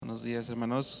Buenos días,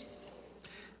 hermanos.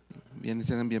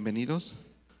 Sean bienvenidos.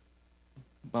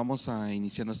 Vamos a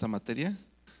iniciar nuestra materia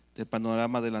del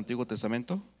panorama del Antiguo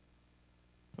Testamento.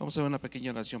 Vamos a hacer una pequeña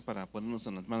oración para ponernos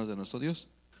en las manos de nuestro Dios.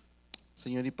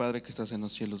 Señor y Padre que estás en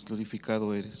los cielos,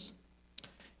 glorificado eres.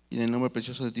 Y en el nombre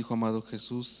precioso de tu Hijo amado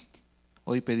Jesús,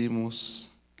 hoy pedimos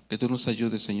que tú nos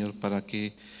ayudes, Señor, para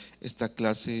que esta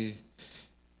clase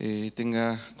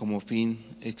tenga como fin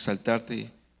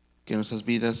exaltarte, que nuestras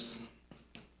vidas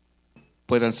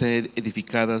puedan ser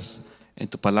edificadas en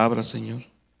tu palabra, Señor.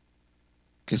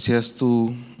 Que seas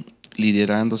tú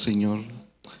liderando, Señor,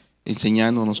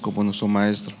 enseñándonos como nuestro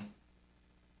maestro.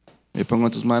 Me pongo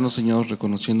en tus manos, Señor,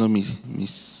 reconociendo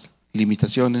mis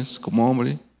limitaciones como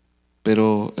hombre,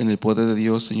 pero en el poder de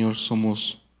Dios, Señor,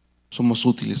 somos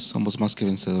útiles, somos más que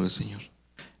vencedores, Señor.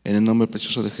 En el nombre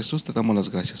precioso de Jesús te damos las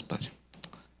gracias, Padre.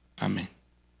 Amén.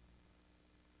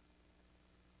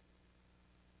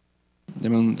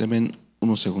 Deme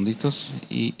unos segunditos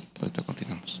y ahorita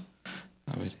continuamos.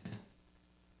 A ver.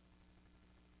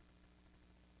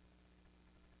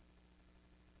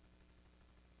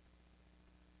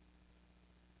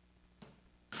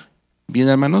 Bien,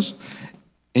 hermanos,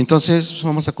 entonces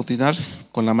vamos a continuar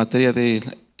con la materia del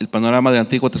panorama del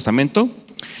Antiguo Testamento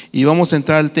y vamos a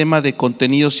entrar al tema de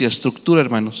contenidos y estructura,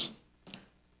 hermanos.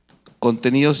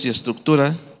 Contenidos y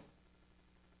estructura.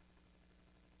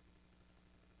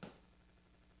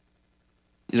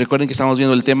 Y recuerden que estamos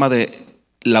viendo el tema de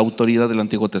la autoridad del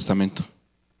Antiguo Testamento.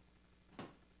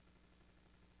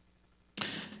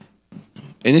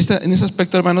 En ese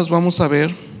aspecto, hermanos, vamos a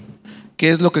ver qué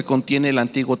es lo que contiene el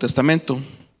Antiguo Testamento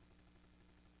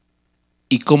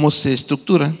y cómo se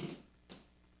estructura.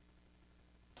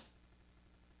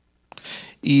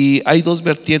 Y hay dos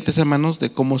vertientes, hermanos, de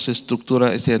cómo se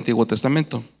estructura ese Antiguo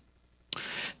Testamento.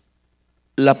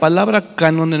 La palabra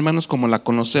canon, hermanos, como la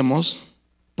conocemos,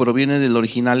 proviene del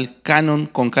original canon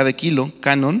con cada kilo,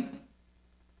 canon,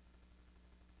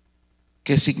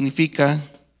 que significa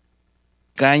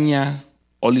caña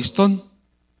o listón.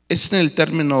 Ese es el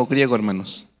término griego,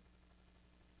 hermanos.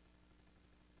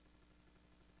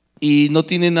 Y no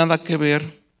tiene nada que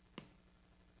ver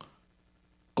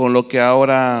con lo que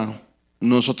ahora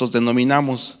nosotros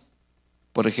denominamos,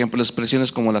 por ejemplo,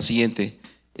 expresiones como la siguiente: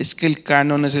 es que el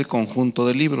canon es el conjunto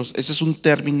de libros. Ese es un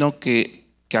término que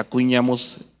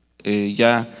acuñamos de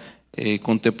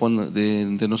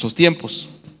nuestros tiempos.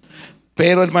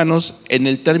 Pero, hermanos, en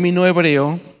el término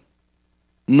hebreo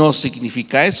no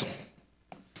significa eso.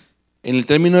 En el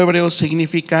término hebreo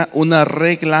significa una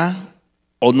regla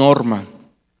o norma.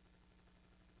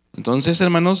 Entonces,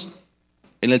 hermanos,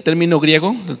 en el término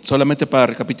griego, solamente para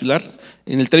recapitular,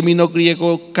 en el término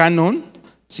griego canon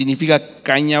significa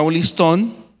caña o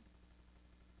listón,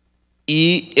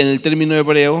 y en el término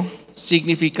hebreo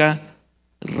significa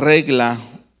regla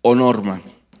o norma.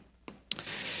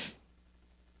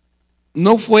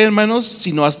 No fue, hermanos,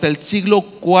 sino hasta el siglo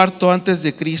IV antes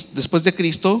de Cristo, después de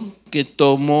Cristo, que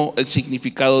tomó el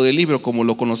significado del libro como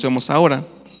lo conocemos ahora.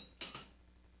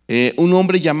 Un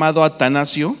hombre llamado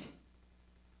Atanasio,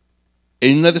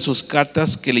 en una de sus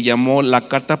cartas que le llamó la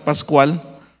Carta Pascual,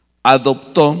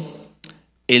 adoptó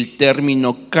el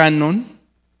término canon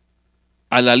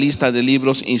a la lista de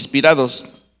libros inspirados.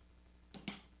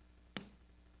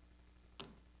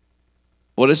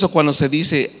 Por eso cuando se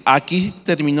dice aquí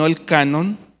terminó el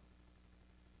canon,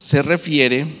 se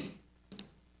refiere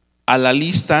a la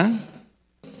lista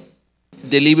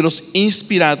de libros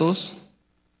inspirados.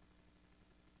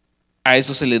 A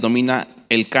eso se le denomina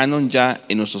el canon ya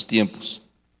en nuestros tiempos.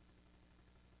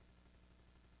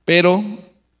 Pero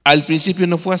al principio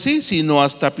no fue así, sino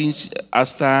hasta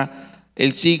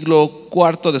el siglo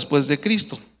IV después de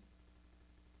Cristo.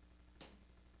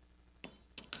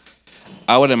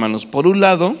 Ahora, hermanos, por un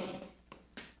lado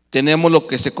tenemos lo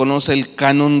que se conoce el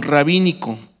canon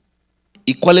rabínico.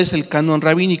 ¿Y cuál es el canon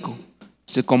rabínico?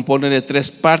 Se compone de tres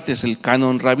partes el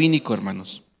canon rabínico,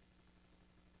 hermanos.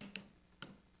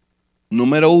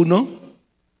 Número 1,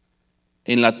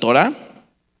 en la Torá,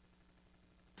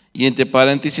 y entre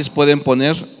paréntesis pueden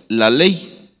poner la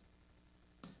ley.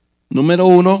 Número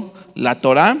 1, la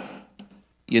Torá,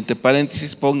 y entre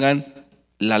paréntesis pongan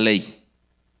la ley.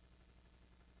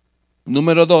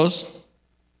 Número 2,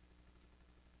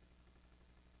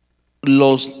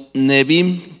 los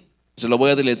Nebim, se lo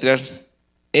voy a deletrear: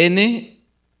 N,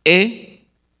 E,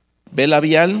 B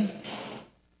labial,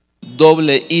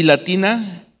 doble I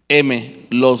latina, M,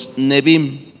 los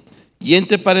Nebim. Y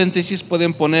entre paréntesis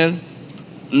pueden poner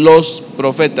los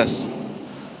profetas.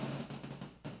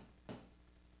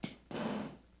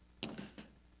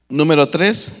 Número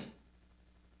 3,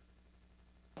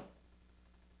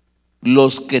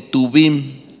 los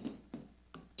ketubim,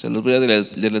 se los voy a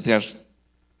deletrear.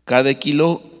 K de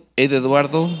kilo, E de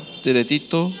Eduardo, T de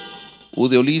Tito, U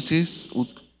de Ulises,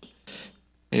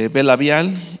 B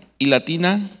labial, I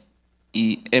latina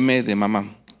y M de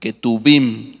mamá.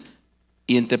 Ketubim.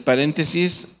 Y entre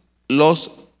paréntesis,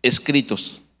 los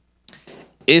escritos.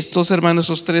 Estos, hermanos,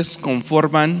 esos tres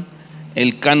conforman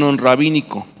el canon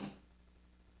rabínico.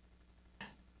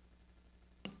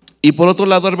 Y por otro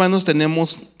lado, hermanos,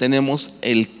 tenemos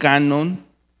el canon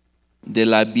de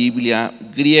la Biblia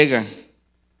griega,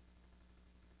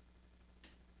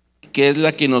 que es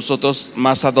la que nosotros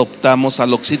más adoptamos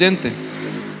al occidente.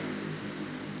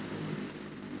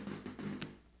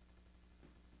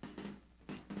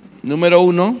 Número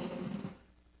 1,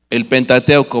 el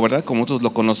Pentateuco, ¿verdad? Como nosotros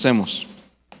lo conocemos.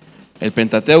 El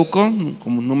Pentateuco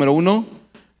como número 1.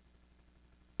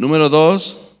 Número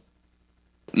 2,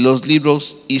 los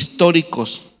libros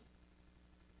históricos.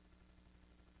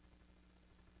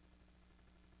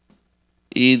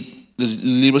 Y los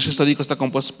libros históricos están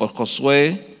compuestos por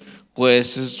Josué,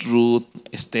 Jueces, Ruth,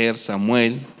 Esther,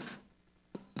 Samuel,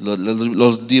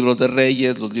 los libros de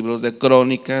Reyes, los libros de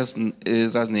Crónicas,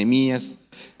 Esdras, Nehemías.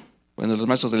 Bueno, los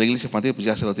maestros de la iglesia infantil pues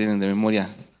ya se lo tienen de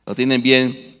memoria, lo tienen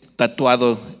bien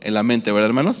tatuado en la mente, ¿verdad,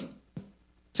 hermanos?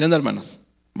 ¿Sí, anda, hermanos?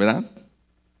 ¿Verdad?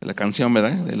 La canción,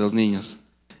 ¿verdad? De los niños.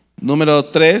 Número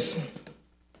 3,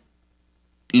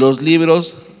 los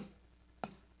libros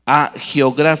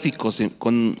agiográficos,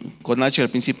 con H al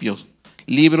principio.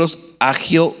 Libros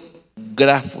agiógrafos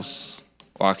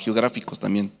o agiográficos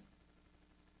también.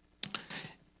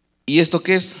 ¿Y esto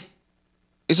qué es?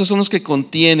 Esos son los que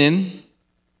contienen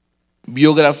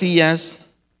biografías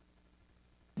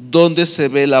donde se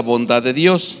ve la bondad de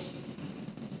Dios.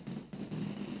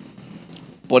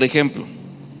 Por ejemplo,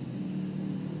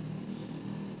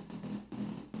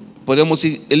 podemos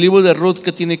decir, el libro de Ruth,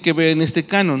 ¿qué tiene que ver en este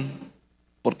canon?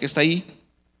 ¿Por qué está ahí?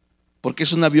 Porque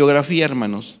es una biografía,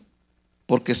 hermanos,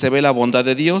 porque se ve la bondad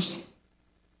de Dios.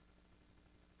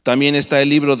 También está el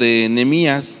libro de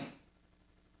Nehemías.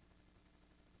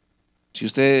 Si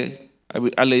usted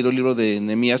ha leído el libro de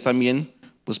Nehemías también,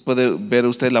 pues puede ver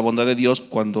usted la bondad de Dios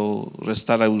cuando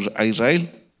restaura a Israel.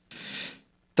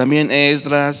 También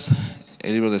Esdras,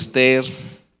 el libro de Esther.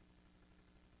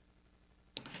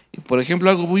 Y por ejemplo,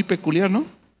 algo muy peculiar, ¿no?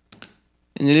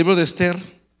 En el libro de Esther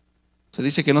se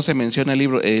dice que no se menciona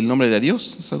el nombre de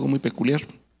Dios. Es algo muy peculiar.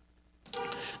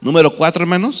 Número 4,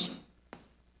 hermanos,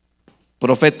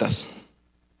 profetas.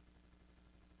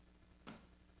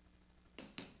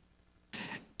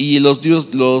 Y los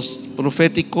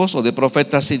proféticos o de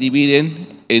profetas se dividen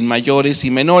en mayores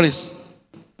y menores.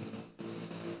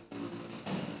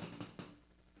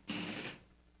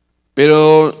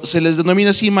 Pero se les denomina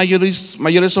así mayores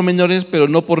o menores, pero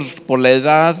no por la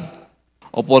edad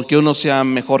o porque uno sea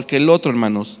mejor que el otro,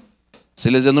 hermanos.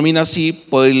 Se les denomina así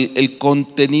por el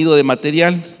contenido de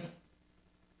material.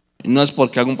 No es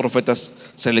porque a algún profeta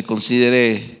se le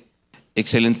considere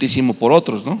excelentísimo por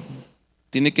otros, ¿no?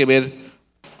 Tiene que ver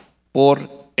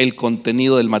por el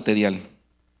contenido del material.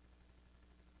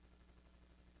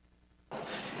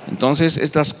 Entonces,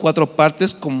 estas 4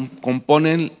 partes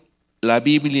componen la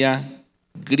Biblia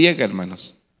griega,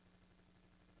 hermanos.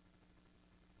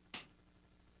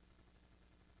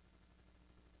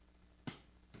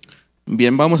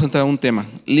 Bien, vamos a entrar a un tema.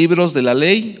 Libros de la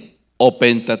ley o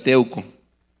Pentateuco.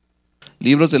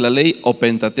 Libros de la ley o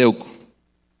Pentateuco.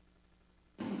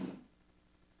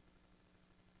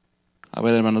 A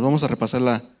ver, hermanos, vamos a repasar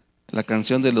la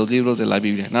canción de los libros de la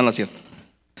Biblia. No, no es cierto.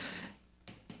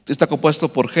 Está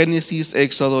compuesto por Génesis,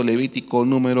 Éxodo, Levítico,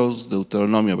 Números,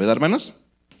 Deuteronomio, ¿verdad, hermanos?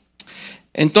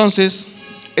 Entonces,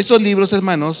 estos libros,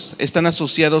 hermanos, están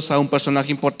asociados a un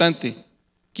personaje importante.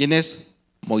 ¿Quién es?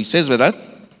 Moisés, ¿verdad?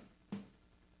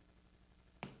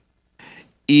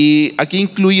 Y aquí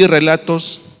incluye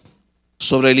relatos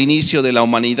sobre el inicio de la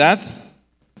humanidad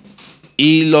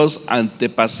y los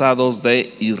antepasados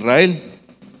de Israel.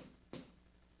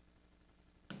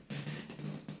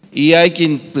 Y hay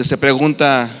quien se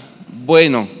pregunta,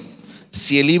 bueno,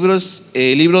 si el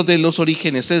libro de los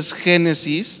orígenes es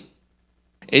Génesis,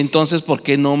 entonces ¿por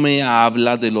qué no me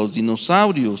habla de los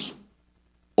dinosaurios?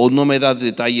 O no me da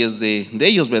detalles de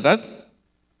ellos, ¿verdad?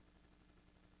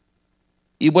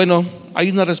 Y bueno, hay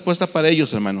una respuesta para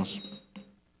ellos, hermanos.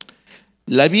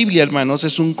 La Biblia, hermanos,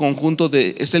 es el conjunto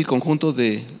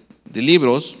de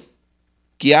libros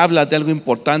que habla de algo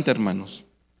importante, hermanos,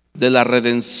 de la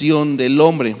redención del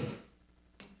hombre.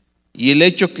 Y el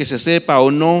hecho que se sepa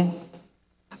o no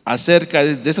acerca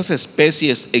de esas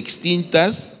especies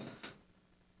extintas,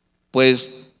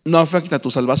 pues no afecta a tu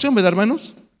salvación, ¿verdad,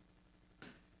 hermanos?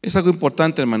 Es algo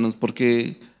importante, hermanos,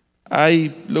 porque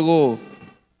hay luego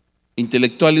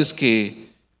intelectuales que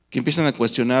empiezan a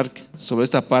cuestionar sobre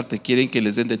esta parte, quieren que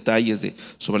les den detalles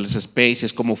sobre las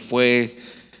especies, cómo fue,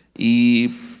 y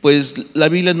pues la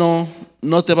Biblia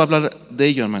no te va a hablar de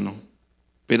ello, hermano,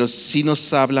 pero sí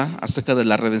nos habla acerca de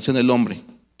la redención del hombre.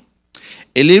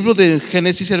 El libro de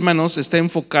Génesis, hermanos, está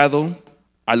enfocado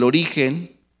al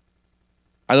origen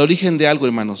de algo,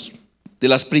 hermanos, de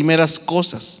las primeras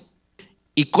cosas.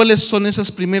 ¿Y cuáles son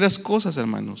esas primeras cosas,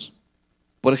 hermanos?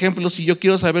 Por ejemplo, si yo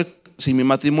quiero saber si mi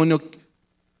matrimonio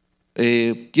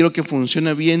quiero que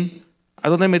funcione bien, ¿a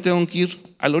dónde me tengo que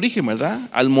ir? Al origen, ¿verdad?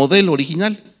 Al modelo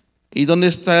original. ¿Y dónde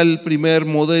está el primer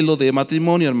modelo de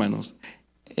matrimonio, hermanos?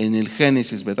 En el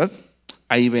Génesis, ¿verdad?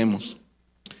 Ahí vemos.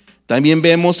 También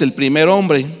vemos el primer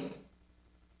hombre,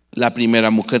 la primera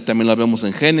mujer también la vemos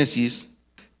en Génesis.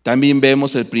 También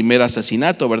vemos el primer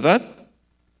asesinato, ¿verdad?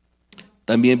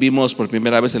 También vimos por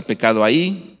primera vez el pecado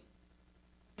ahí.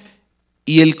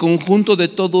 Y el conjunto de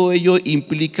todo ello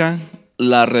implica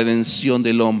la redención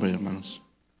del hombre, hermanos.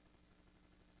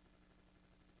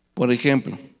 Por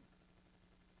ejemplo,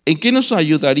 ¿en qué nos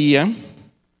ayudaría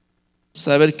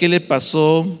saber qué le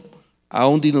pasó a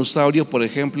un dinosaurio, por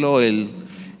ejemplo, el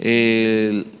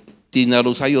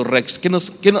Tiranosaurio Rex?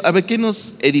 A ver, ¿qué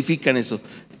nos edifica en eso?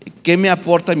 ¿Qué me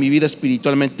aporta en mi vida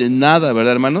espiritualmente? Nada,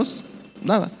 ¿verdad, hermanos?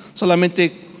 Nada.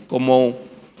 Solamente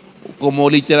como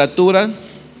literatura,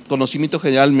 conocimiento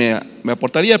general me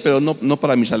aportaría, pero no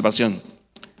para mi salvación.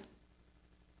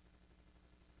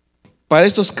 Para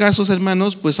estos casos,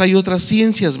 hermanos, pues hay otras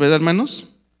ciencias, ¿verdad, hermanos?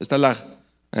 Está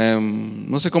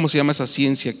no sé cómo se llama esa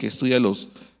ciencia que estudia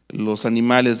los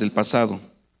animales del pasado.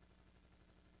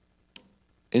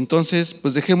 Entonces,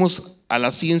 pues dejemos a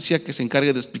la ciencia que se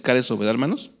encargue de explicar eso, ¿verdad,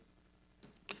 hermanos?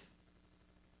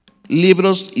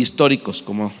 Libros históricos,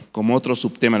 como otro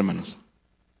subtema, hermanos.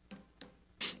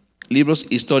 Libros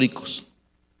históricos.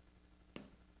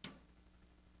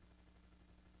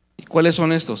 ¿Y cuáles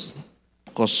son estos?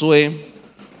 Josué,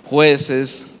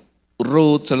 Jueces,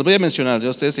 Ruth, se los voy a mencionar, ya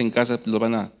ustedes en casa los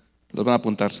van a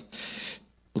apuntar.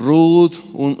 Ruth,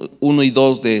 1 y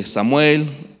 2 de Samuel,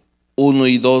 1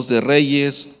 y 2 de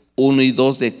Reyes, 1 y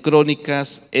 2 de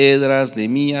Crónicas, Esdras,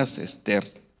 Nehemías,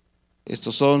 Esther.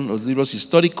 Estos son los libros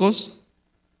históricos.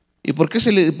 ¿Y por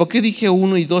qué dije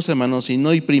 1 y 2, hermanos, y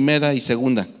no y primera y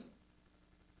segunda?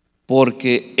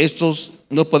 Porque estos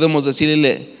no podemos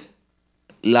decirle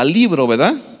la libro,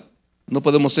 ¿verdad? No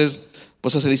podemos ser,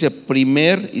 pues eso se dice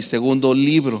primer y segundo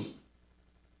libro.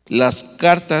 Las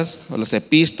cartas o las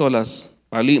epístolas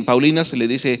paulinas se le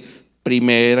dice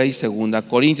primera y segunda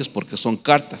Corintios porque son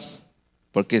cartas.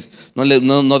 Porque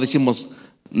no decimos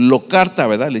lo carta,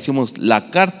 ¿verdad? Le decimos la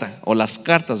carta o las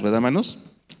cartas, ¿verdad, hermanos?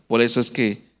 Por eso es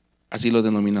que así lo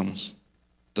denominamos.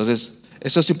 Entonces,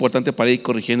 eso es importante para ir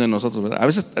corrigiendo en nosotros, ¿verdad? A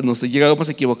veces nos llegamos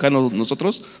a equivocarnos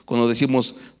nosotros cuando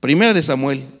decimos primera de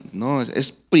Samuel. No,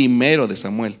 es primero de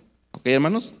Samuel. ¿Ok,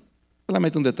 hermanos?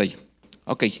 Solamente un detalle.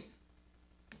 Ok.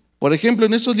 Por ejemplo,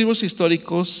 en estos libros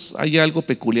históricos hay algo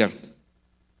peculiar.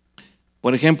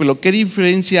 Por ejemplo, ¿qué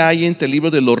diferencia hay entre el libro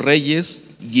de los Reyes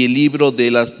y el libro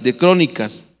de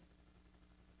Crónicas?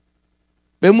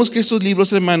 Vemos que estos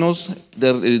libros, hermanos,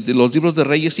 de los libros de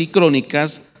Reyes y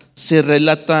Crónicas, se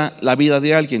relata la vida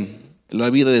de alguien, la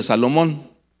vida de Salomón.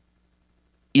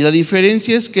 Y la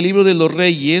diferencia es que el libro de los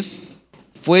Reyes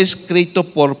fue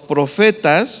escrito por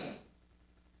profetas,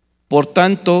 por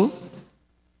tanto,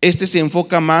 este se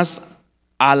enfoca más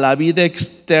a la vida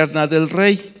externa del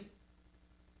rey.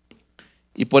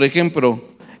 Y por ejemplo,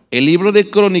 el libro de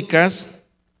Crónicas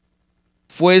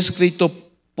fue escrito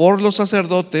por los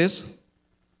sacerdotes,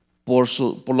 por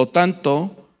lo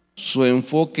tanto, su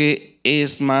enfoque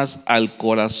es más al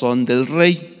corazón del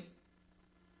rey.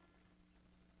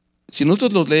 Si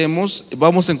nosotros los leemos,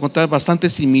 vamos a encontrar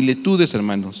bastantes similitudes,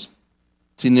 hermanos.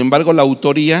 Sin embargo, la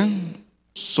autoría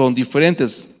son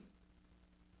diferentes.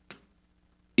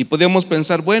 Y podemos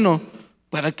pensar, bueno,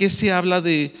 ¿para qué se habla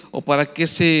o para qué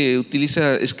se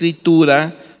utiliza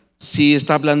escritura si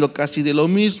está hablando casi de lo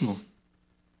mismo?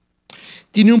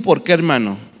 Tiene un porqué,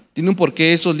 hermano. Tiene un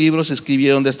porqué esos libros se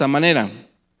escribieron de esta manera.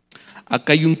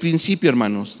 Acá hay un principio,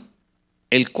 hermanos,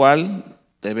 el cual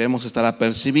debemos estar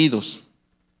apercibidos.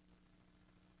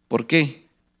 ¿Por qué?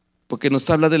 Porque nos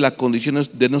habla de la condición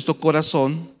de nuestro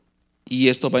corazón y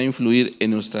esto va a influir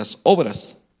en nuestras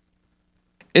obras.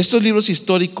 Estos libros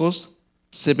históricos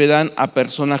se verán a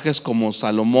personajes como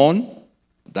Salomón,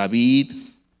 David,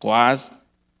 Joás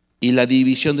y la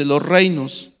división de los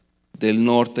reinos del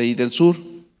norte y del sur.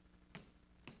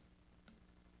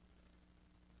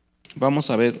 Vamos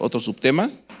a ver otro subtema.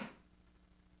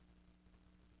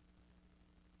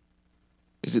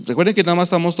 Recuerden que nada más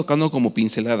estamos tocando como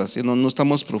pinceladas, ¿sí? No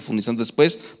estamos profundizando.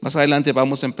 Después, más adelante,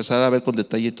 vamos a empezar a ver con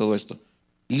detalle todo esto.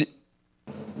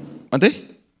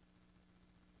 ¿Ande?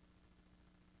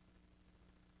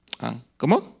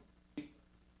 ¿Cómo?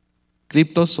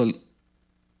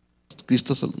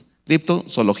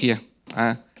 Criptozoología.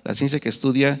 La ciencia que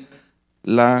estudia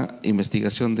la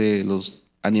investigación de los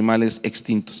animales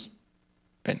extintos.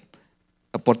 Bien.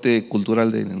 Aporte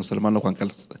cultural de nuestro hermano Juan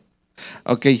Carlos.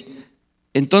 Ok,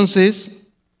 entonces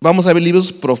vamos a ver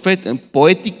libros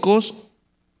poéticos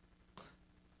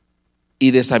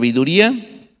y de sabiduría,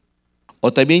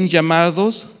 o también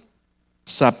llamados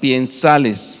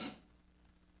sapiensales.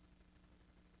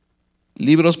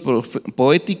 Libros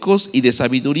poéticos y de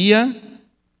sabiduría,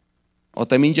 o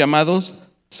también llamados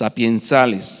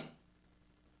sapiensales.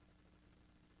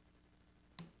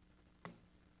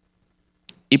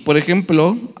 Y por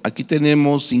ejemplo, aquí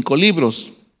tenemos 5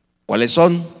 libros. ¿Cuáles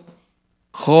son?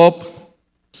 Job,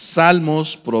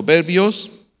 Salmos,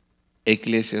 Proverbios,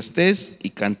 Eclesiastés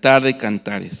y Cantar de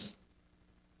Cantares.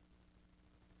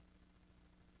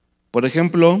 Por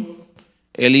ejemplo,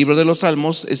 el libro de los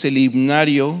Salmos es el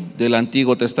himnario del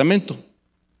Antiguo Testamento,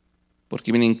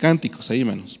 porque vienen cánticos ahí,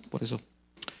 hermanos, por eso.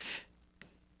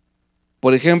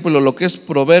 Por ejemplo, lo que es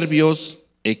Proverbios,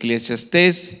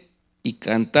 Eclesiastés y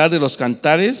Cantar de los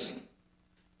Cantares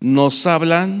nos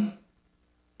hablan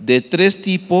de 3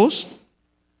 tipos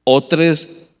o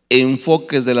 3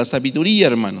 enfoques de la sabiduría,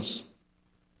 hermanos.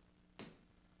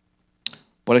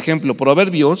 Por ejemplo,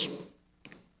 Proverbios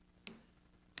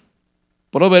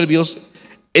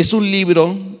es un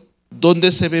libro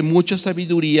donde se ve mucha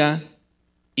sabiduría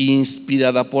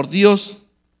inspirada por Dios.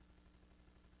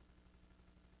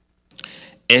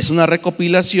 Es una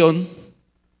recopilación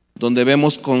donde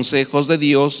vemos consejos de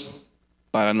Dios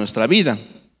para nuestra vida.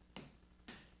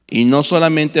 Y no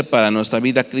solamente para nuestra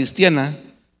vida cristiana,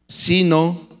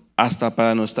 sino hasta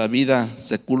para nuestra vida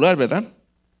secular, ¿verdad?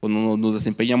 Cuando nos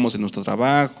desempeñamos en nuestro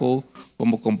trabajo,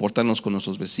 cómo comportarnos con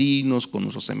nuestros vecinos, con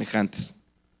nuestros semejantes.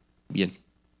 Bien.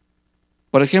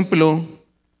 Por ejemplo,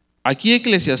 aquí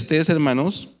Eclesiastés,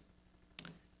 hermanos,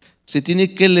 se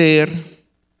tiene que leer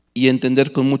y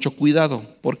entender con mucho cuidado.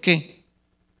 ¿Por qué?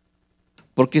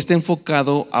 Porque está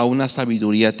enfocado a una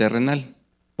sabiduría terrenal.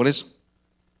 Por eso.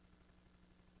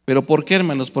 ¿Pero por qué,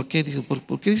 hermanos? ¿Por qué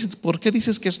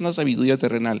dices que es una sabiduría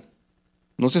terrenal?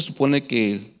 ¿No se supone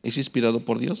que es inspirado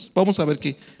por Dios? Vamos a ver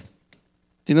que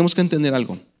tenemos que entender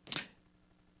algo.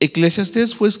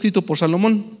 Eclesiastés fue escrito por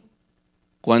Salomón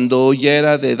cuando ya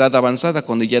era de edad avanzada,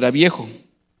 cuando ya era viejo.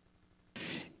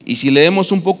 Y si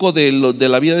leemos un poco de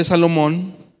la vida de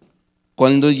Salomón,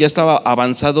 cuando ya estaba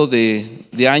avanzado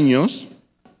de años,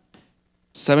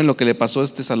 ¿saben lo que le pasó a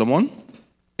este Salomón?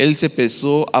 Él se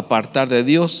empezó a apartar de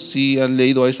Dios. ¿Sí han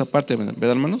leído esa parte,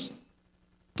 verdad, hermanos?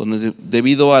 Donde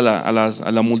debido a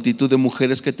la multitud de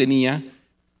mujeres que tenía,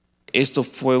 esto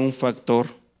fue un factor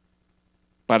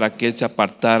para que él se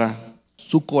apartara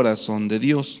su corazón de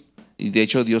Dios. Y de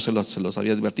hecho Dios se los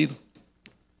había advertido.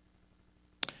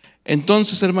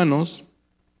 Entonces, hermanos,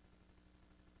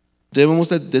 debemos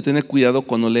de tener cuidado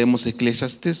cuando leemos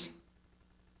Eclesiastés.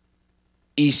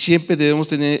 Y siempre debemos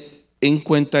tener en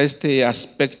cuenta este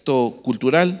aspecto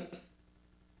cultural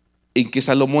en que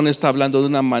Salomón está hablando de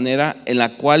una manera en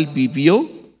la cual vivió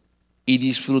y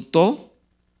disfrutó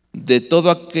de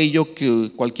todo aquello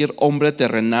que cualquier hombre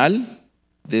terrenal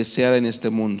deseara en este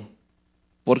mundo.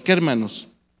 ¿Por qué, hermanos?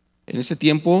 En ese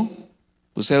tiempo,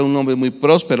 pues era un hombre muy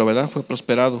próspero, ¿verdad? Fue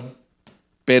prosperado,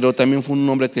 pero también fue un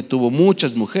hombre que tuvo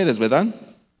muchas mujeres, ¿verdad?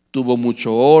 Tuvo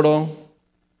mucho oro,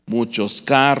 muchos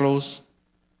carros,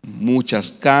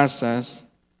 muchas casas,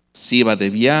 se iba de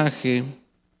viaje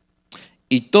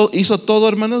y hizo todo,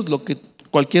 hermanos, lo que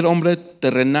cualquier hombre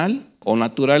terrenal o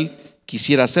natural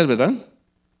quisiera hacer, ¿verdad?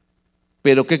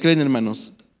 Pero ¿qué creen,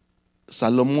 hermanos?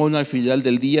 Salomón al final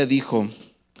del día dijo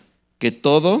que en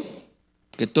todo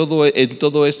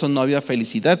esto no había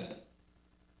felicidad.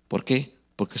 ¿Por qué?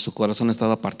 Porque su corazón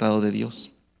estaba apartado de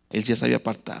Dios. Él ya se había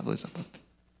apartado de esa parte.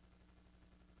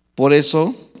 Por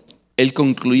eso él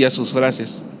concluía sus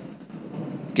frases,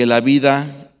 que la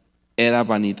vida era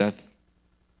vanidad.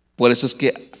 Por eso es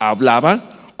que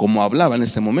hablaba como hablaba en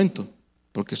ese momento,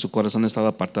 porque su corazón estaba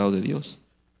apartado de Dios.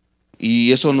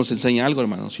 Y eso nos enseña algo,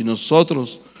 hermanos. Si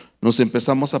nosotros nos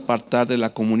empezamos a apartar de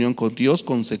la comunión con Dios,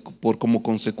 como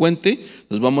consecuente,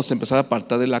 nos vamos a empezar a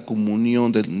apartar de la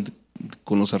comunión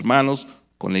con los hermanos,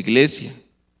 con la iglesia.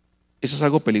 Eso es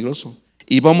algo peligroso.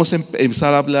 Y vamos a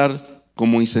empezar a hablar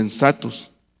como insensatos.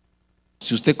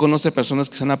 Si usted conoce personas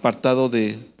que se han apartado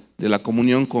de la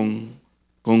comunión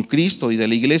con Cristo y de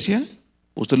la iglesia,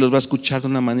 usted los va a escuchar de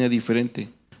una manera diferente.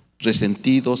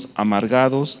 resentidos,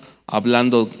 amargados,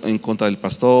 hablando en contra del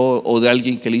pastor o de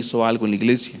alguien que le hizo algo en la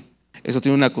iglesia. Eso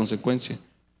tiene una consecuencia.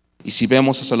 Y si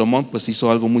vemos a Salomón, pues hizo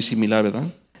algo muy similar,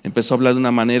 ¿verdad? Empezó a hablar de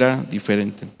una manera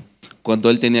diferente, cuando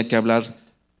él tenía que hablar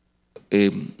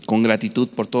con gratitud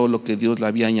por todo lo que Dios le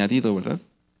había añadido, ¿verdad?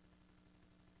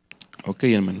 Ok,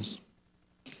 hermanos.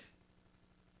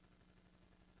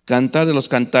 Cantar de los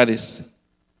cantares.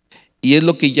 Y es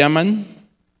lo que llaman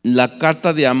la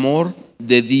carta de amor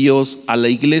de Dios a la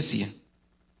iglesia.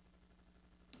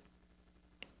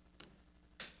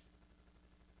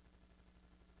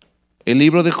 El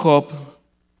libro de Job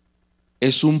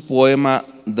es un poema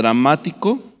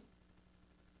dramático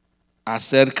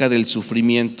acerca del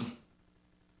sufrimiento.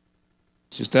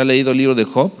 Si usted ha leído el libro de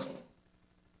Job,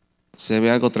 se ve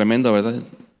algo tremendo, ¿verdad?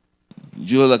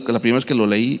 Yo la primera vez que lo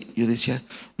leí, yo decía,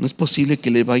 no es posible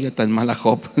que le vaya tan mal a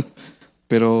Job.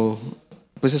 Pero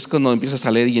pues es cuando empiezas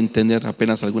a leer y entender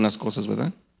apenas algunas cosas,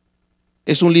 ¿verdad?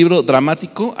 Es un libro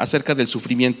dramático acerca del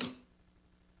sufrimiento.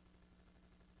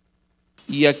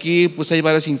 Y aquí pues hay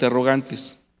varias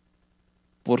interrogantes.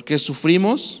 ¿Por qué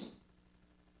sufrimos?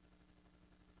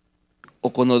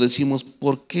 O cuando decimos,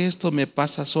 ¿por qué esto me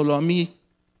pasa solo a mí?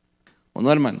 ¿O no,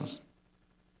 hermanos?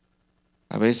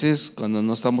 A veces cuando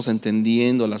no estamos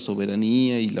entendiendo la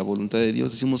soberanía y la voluntad de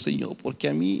Dios, decimos, Señor, ¿por qué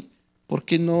a mí? ¿Por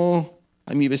qué no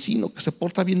a mi vecino que se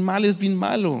porta bien mal? Es bien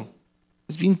malo,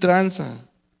 es bien tranza,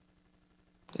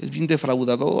 es bien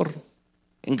defraudador.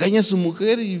 Engaña a su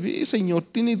mujer y ve, Señor,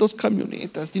 tiene 2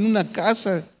 camionetas, tiene una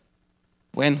casa.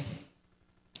 Bueno,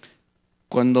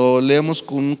 cuando leemos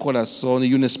con un corazón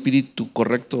y un espíritu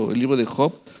correcto el libro de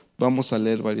Job, vamos a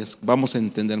leer vamos a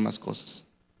entender más cosas.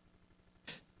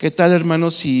 ¿Qué tal,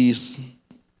 hermanos, si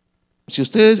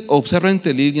ustedes observan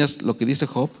entre líneas lo que dice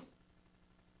Job?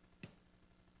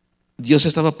 Dios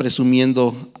estaba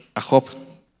presumiendo a Job.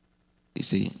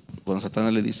 Dice,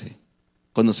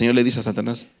 cuando el Señor le dice a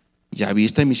Satanás, ¿ya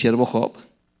viste a mi siervo Job?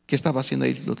 ¿Qué estaba haciendo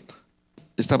ahí?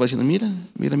 Estaba diciendo,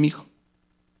 mira mi hijo.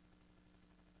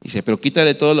 Dice, pero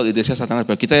quítale todo lo que decía Satanás,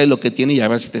 pero quítale lo que tiene y a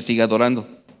ver si te sigue adorando.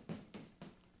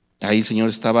 Ahí el Señor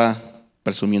estaba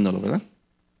presumiéndolo, ¿verdad?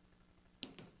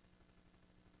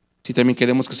 Si también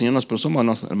queremos que el Señor nos presuma o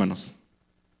no, hermanos.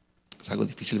 Es algo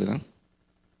difícil, ¿verdad?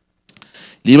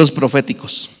 Libros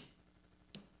proféticos.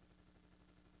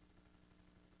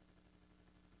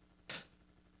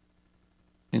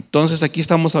 Entonces aquí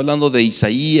estamos hablando de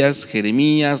Isaías,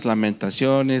 Jeremías,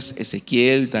 Lamentaciones,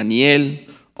 Ezequiel, Daniel,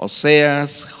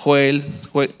 Oseas, Joel,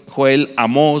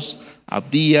 Amós,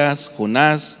 Abdías,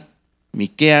 Jonás,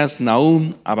 Miqueas,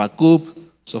 Nahum, Habacuc,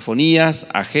 Sofonías,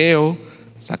 Ageo,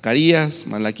 Zacarías,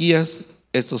 Malaquías.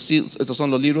 Estos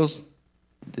son los libros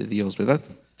de Dios, ¿verdad?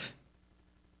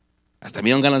 Hasta me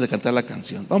dieron ganas de cantar la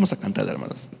canción. Vamos a cantar,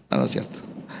 hermanos. No es cierto.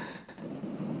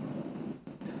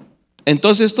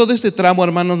 Entonces todo este tramo,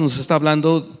 hermanos, nos está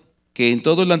hablando que en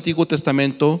todo el Antiguo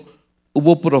Testamento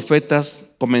hubo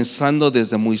profetas comenzando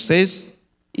desde Moisés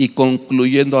y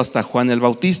concluyendo hasta Juan el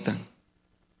Bautista.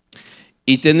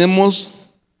 Y tenemos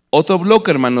otro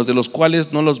bloque, hermanos, de los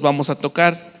cuales no los vamos a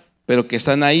tocar, pero que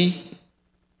están ahí.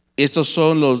 Estos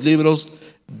son los libros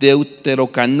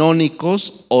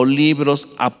deuterocanónicos o libros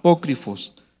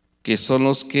apócrifos, que son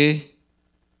los que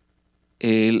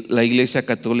la Iglesia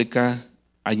Católica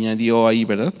añadió ahí,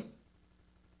 ¿verdad?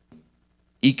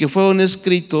 Y que fueron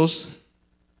escritos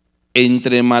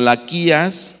entre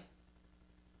Malaquías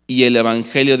y el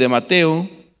Evangelio de Mateo.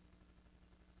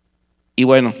 Y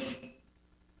bueno,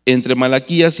 entre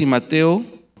Malaquías y Mateo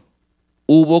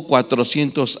hubo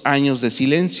 400 años de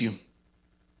silencio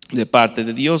de parte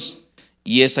de Dios.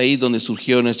 Y es ahí donde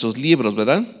surgieron estos libros,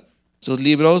 ¿verdad? Estos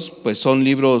libros, pues son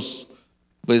libros,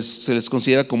 pues se les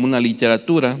considera como una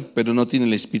literatura, pero no tienen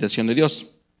la inspiración de Dios.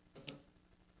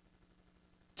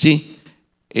 Sí,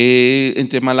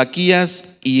 entre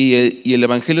Malaquías y el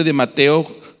Evangelio de Mateo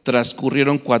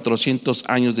transcurrieron 400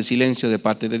 años de silencio de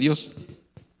parte de Dios.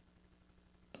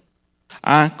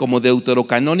 Como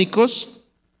deuterocanónicos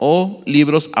o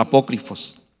libros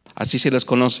apócrifos, así se les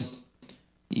conoce.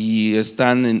 Y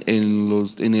están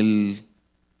en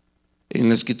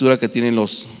la escritura que tienen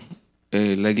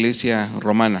la iglesia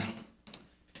romana.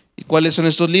 ¿Y cuáles son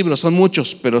estos libros? Son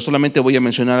muchos, pero solamente voy a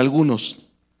mencionar algunos.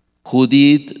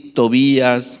 Judith,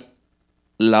 Tobías,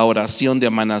 la oración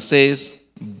de Manasés,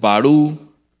 Barú,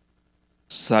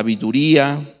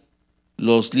 Sabiduría,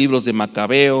 los libros de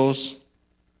Macabeos,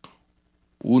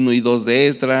 1 y 2 de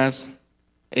Esdras,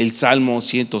 el Salmo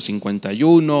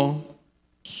 151,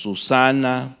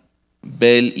 Susana,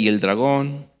 Bel y el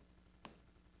dragón.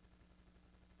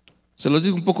 Se los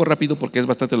digo un poco rápido porque es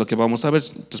bastante lo que vamos a ver.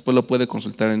 Después lo puede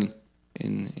consultar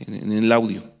en el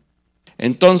audio.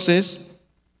 Entonces,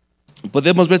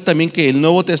 podemos ver también que el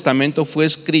Nuevo Testamento fue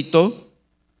escrito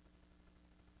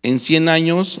en 100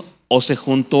 años o se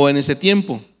juntó en ese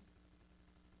tiempo.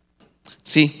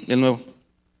 Sí, el Nuevo.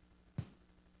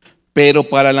 Pero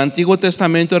para el Antiguo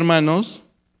Testamento, hermanos,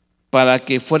 para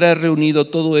que fuera reunido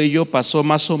todo ello, pasó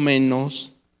más o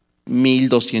menos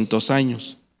 1200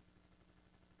 años.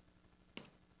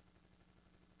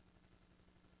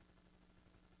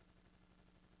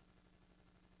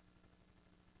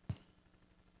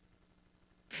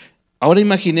 Ahora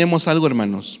imaginemos algo,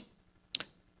 hermanos.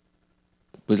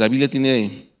 Pues la Biblia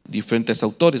tiene diferentes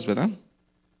autores, ¿verdad?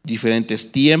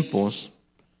 Diferentes tiempos,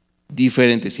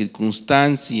 diferentes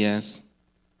circunstancias,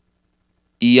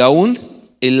 y aún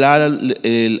el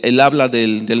habla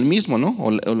del mismo, ¿no?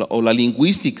 O la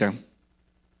lingüística.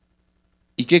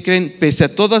 ¿Y qué creen? Pese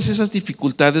a todas esas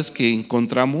dificultades que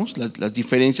encontramos, las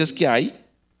diferencias que hay,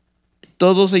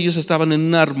 todos ellos estaban en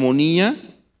una armonía,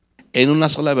 en una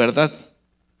sola verdad: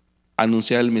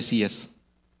 anunciar el Mesías.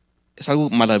 Es algo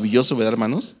maravilloso, ¿verdad,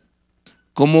 hermanos?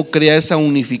 ¿Cómo crea esa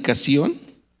unificación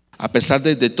a pesar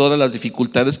de todas las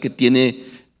dificultades que tiene,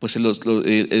 pues,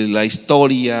 la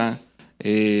historia,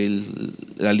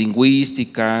 la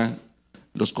lingüística,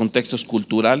 los contextos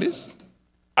culturales?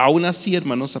 Aún así,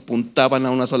 hermanos, apuntaban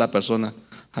a una sola persona,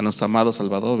 a nuestro amado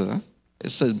Salvador, ¿verdad?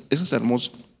 Eso es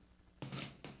hermoso.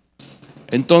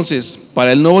 Entonces,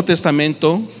 para el Nuevo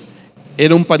Testamento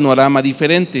era un panorama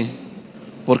diferente,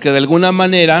 porque de alguna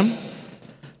manera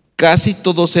casi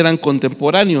todos eran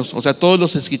contemporáneos. O sea, todos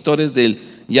los escritores del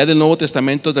Nuevo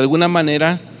Testamento de alguna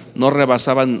manera no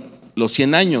rebasaban los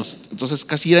 100 años. Entonces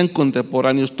casi eran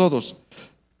contemporáneos todos.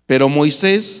 Pero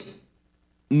Moisés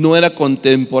no era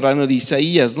contemporáneo de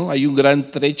Isaías, ¿no? Hay un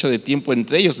gran trecho de tiempo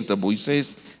entre ellos, entre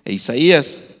Moisés e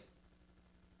Isaías.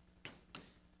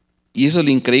 Y eso es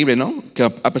lo increíble, ¿no? Que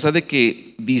a pesar de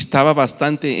que distaba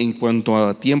bastante en cuanto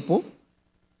a tiempo,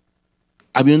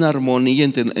 había una armonía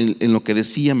en lo que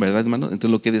decían, ¿verdad, hermano? Entre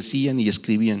lo que decían y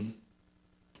escribían.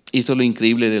 Y eso es lo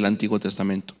increíble del Antiguo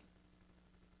Testamento.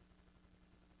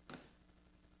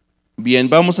 Bien,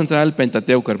 vamos a entrar al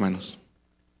Pentateuco, hermanos.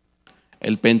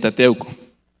 El Pentateuco.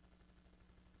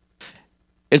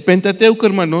 El Pentateuco,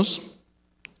 hermanos,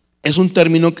 es un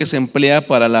término que se emplea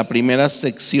para la primera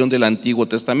sección del Antiguo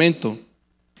Testamento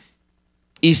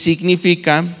y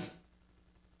significa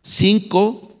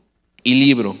 5 y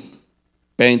libro.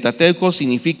 Pentateuco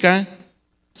significa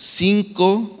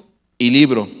 5 y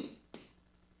libro.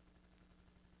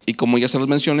 Y como ya se los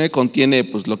mencioné, contiene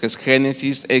pues lo que es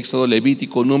Génesis, Éxodo,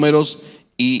 Levítico, Números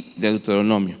y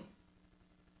Deuteronomio.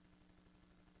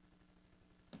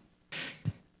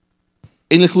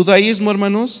 En el judaísmo,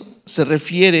 hermanos, se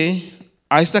refiere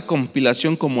a esta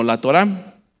compilación como la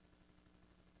Torá,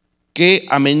 que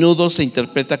a menudo se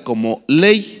interpreta como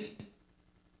ley,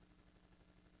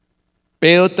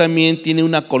 pero también tiene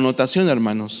una connotación,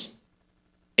 hermanos: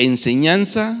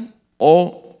 enseñanza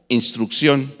o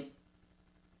instrucción.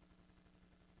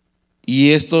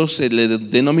 Y esto se le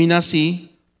denomina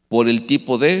así por el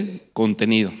tipo de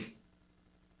contenido.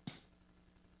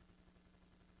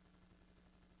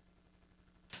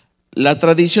 La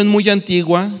tradición muy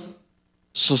antigua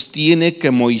sostiene que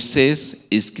Moisés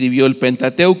escribió el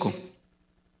Pentateuco,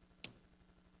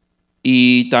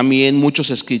 y también muchos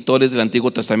escritores del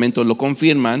Antiguo Testamento lo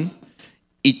confirman,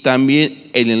 y también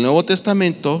en el Nuevo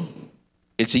Testamento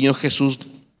el Señor Jesús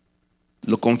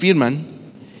lo confirman,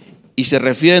 y se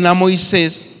refieren a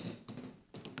Moisés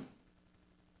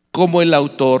como el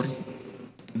autor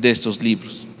de estos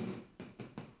libros,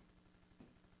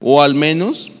 o al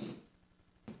menos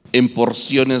en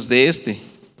porciones de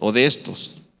o de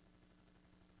estos.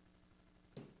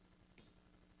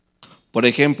 Por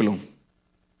ejemplo,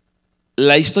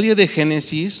 la historia de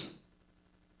Génesis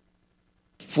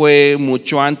fue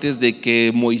mucho antes de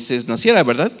que Moisés naciera,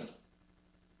 ¿verdad?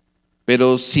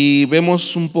 Pero si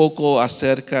vemos un poco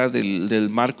acerca del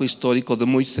marco histórico de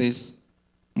Moisés,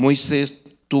 Moisés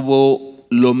tuvo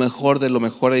lo mejor de lo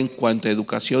mejor en cuanto a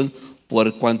educación,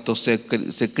 por cuanto se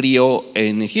crió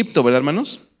en Egipto, ¿verdad,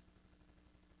 hermanos?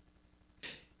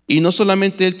 Y no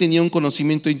solamente él tenía un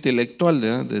conocimiento intelectual,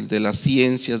 ¿verdad?, de las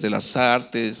ciencias, de las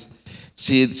artes.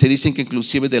 Se dicen que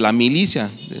inclusive de la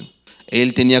milicia,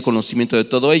 él tenía conocimiento de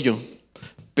todo ello.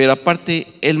 Pero aparte,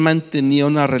 él mantenía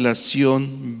una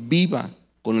relación viva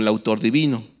con el autor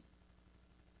divino.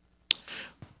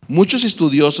 Muchos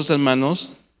estudiosos,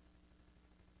 hermanos,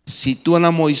 sitúan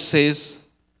a Moisés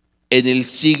en el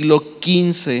siglo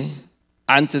XV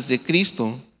antes de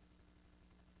Cristo,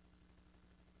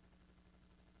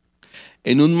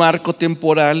 en un marco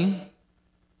temporal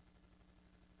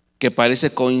que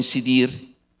parece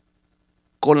coincidir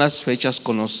con las fechas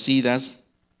conocidas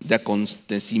de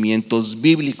acontecimientos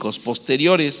bíblicos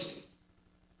posteriores,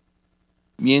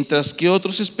 mientras que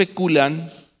otros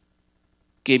especulan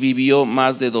que vivió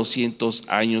más de 200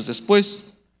 años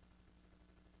después.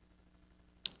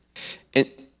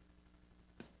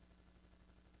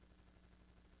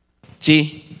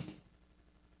 Sí,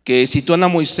 que sitúan a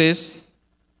Moisés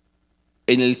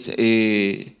en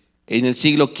el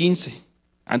siglo XV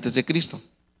antes de Cristo.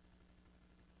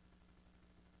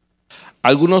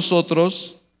 Algunos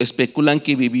otros especulan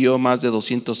que vivió más de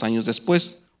 200 años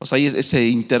después, o sea, hay ese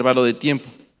intervalo de tiempo.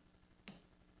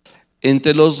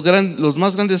 Entre los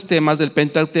más grandes temas del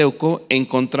Pentateuco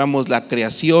encontramos la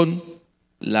creación,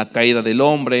 la caída del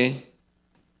hombre,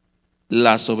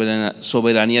 la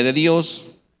soberanía de Dios,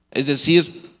 es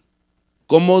decir,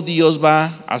 cómo Dios va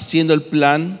haciendo el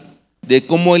plan de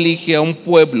cómo elige a un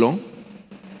pueblo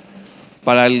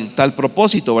para tal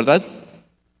propósito, ¿verdad?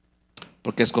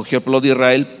 Porque escogió el pueblo de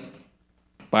Israel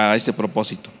para este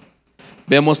propósito.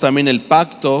 Vemos también el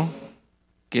pacto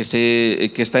que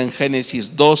está en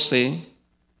Génesis 12,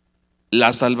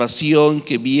 la salvación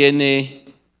que viene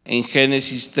en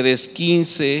Génesis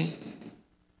 3:15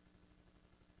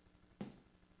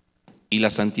 y la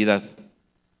santidad.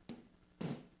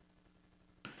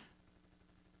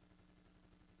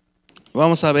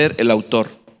 Vamos a ver el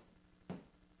autor.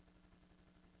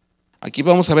 Aquí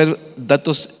vamos a ver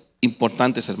datos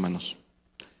importantes, hermanos.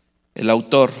 El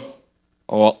autor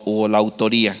o la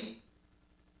autoría.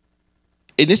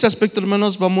 En este aspecto,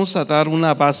 hermanos, vamos a dar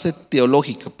una base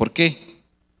teológica. ¿Por qué?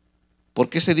 ¿Por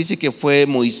qué se dice que fue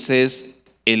Moisés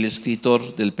el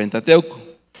escritor del Pentateuco?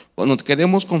 Cuando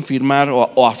queremos confirmar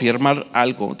o afirmar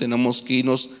algo, tenemos que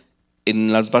irnos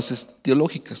en las bases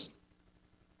teológicas.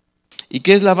 ¿Y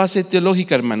qué es la base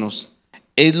teológica, hermanos?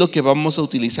 Es lo que vamos a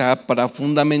utilizar para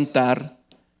fundamentar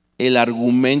el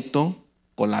argumento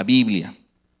con la Biblia.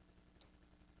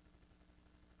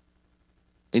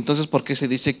 Entonces, ¿por qué se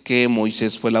dice que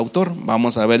Moisés fue el autor?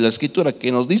 Vamos a ver la escritura,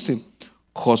 ¿qué nos dice?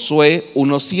 Josué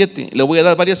 1:7. Le voy a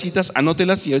dar varias citas,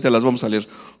 anótelas y ahorita las vamos a leer.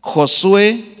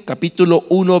 Josué capítulo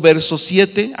 1, verso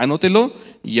 7, anótelo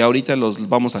y ahorita los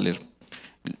vamos a leer.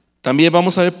 También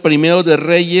vamos a ver Primero de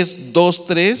Reyes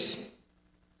 2:3.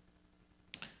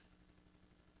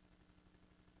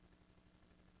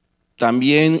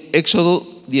 También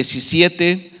Éxodo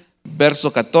 17,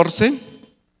 verso 14.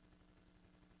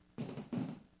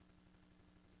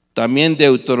 También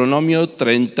Deuteronomio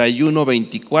 31,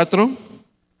 24.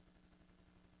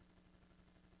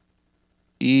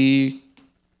 Y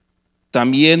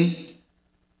también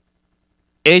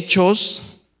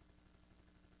Hechos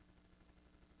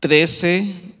 13,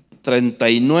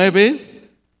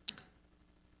 39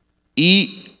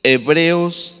 y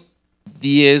Hebreos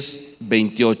 10,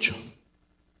 28.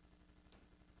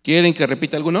 ¿Quieren que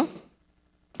repita alguno?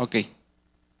 Ok.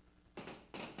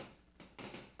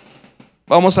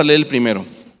 Vamos a leer el primero.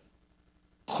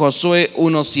 Josué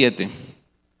 1:7.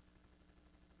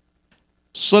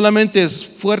 Solamente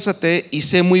esfuérzate y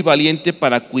sé muy valiente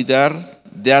para cuidar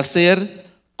de hacer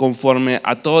conforme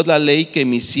a toda la ley que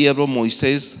mi siervo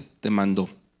Moisés te mandó.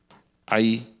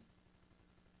 Ahí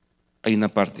hay una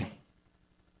parte.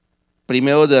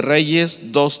 Primero de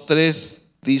Reyes 2:3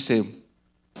 dice: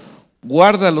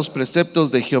 guarda los preceptos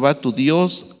de Jehová tu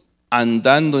Dios,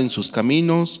 andando en sus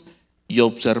caminos y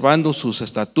observando sus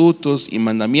estatutos y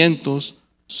mandamientos,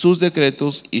 sus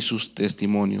decretos y sus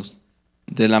testimonios,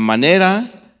 de la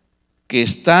manera que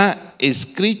está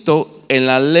escrito en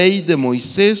la ley de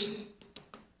Moisés,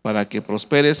 para que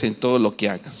prosperes en todo lo que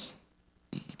hagas.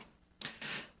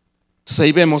 Entonces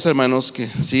ahí vemos, hermanos, que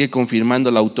sigue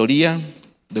confirmando la autoría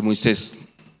de Moisés.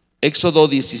 Éxodo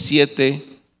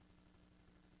 17,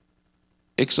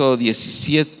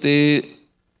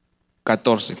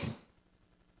 14.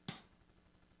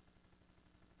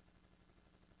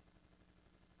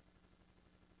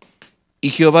 Y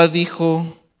Jehová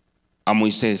dijo a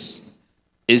Moisés: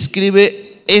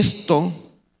 escribe esto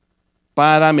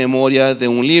para memoria de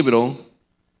un libro,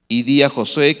 y di a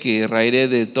Josué que raeré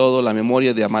de todo la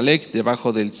memoria de Amalec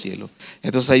debajo del cielo.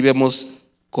 Entonces ahí vemos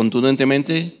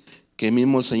contundentemente que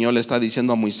mismo el Señor le está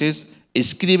diciendo a Moisés: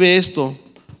 escribe esto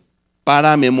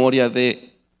para memoria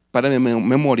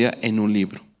en un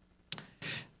libro.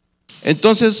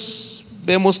 Entonces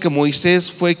vemos que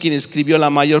Moisés fue quien escribió la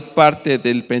mayor parte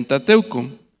del Pentateuco.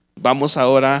 Vamos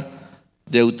ahora a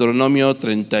Deuteronomio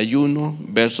 31,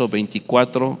 verso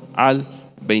 24 al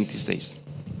 26.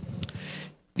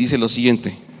 Dice lo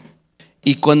siguiente: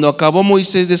 y cuando acabó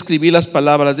Moisés de escribir las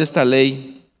palabras de esta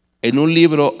ley en un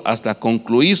libro hasta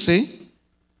concluirse,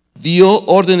 dio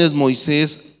órdenes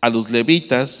Moisés a los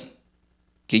levitas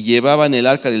que llevaban el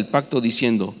arca del pacto,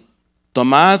 diciendo: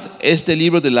 tomad este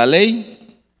libro de la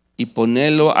ley y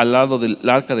ponedlo al lado del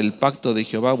arca del pacto de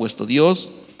Jehová vuestro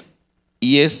Dios,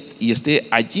 y esté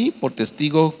allí por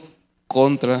testigo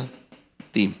contra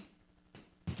ti.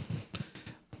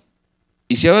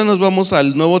 Y si ahora nos vamos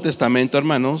al Nuevo Testamento,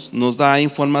 hermanos, nos da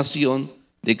información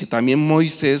de que también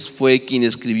Moisés fue quien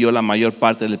escribió la mayor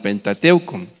parte del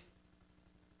Pentateuco.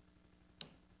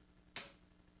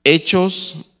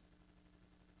 Hechos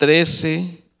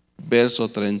 13, verso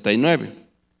 39.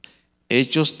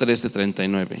 Hechos 13,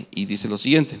 39. Y dice lo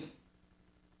siguiente: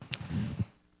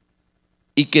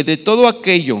 y que de todo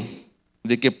aquello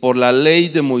de que por la ley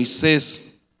de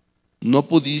Moisés no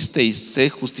pudisteis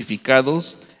ser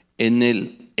justificados, en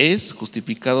él es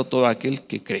justificado todo aquel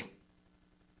que cree.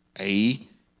 Ahí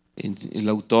el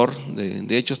autor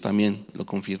de Hechos también lo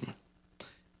confirma.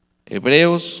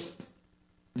 Hebreos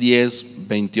 10,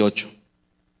 28.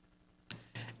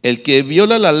 El que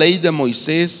viola la ley de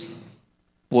Moisés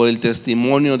por el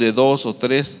testimonio de 2 o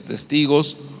 3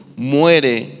 testigos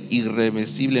muere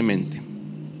irreversiblemente.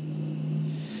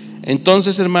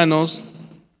 Entonces, hermanos,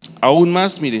 aún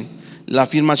más, miren, la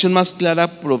afirmación más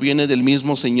clara proviene del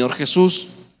mismo Señor Jesús.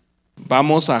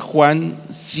 Vamos a Juan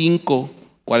 5,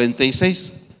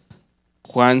 46.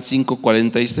 Juan 5,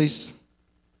 46.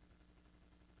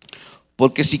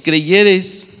 Porque si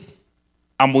creyeres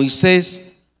a Moisés,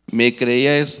 me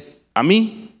creíais a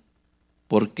mí,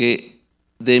 porque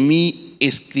de mí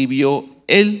escribió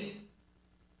él.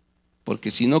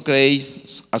 Porque si no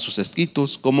creéis a sus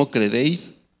escritos, ¿cómo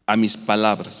creeréis a mis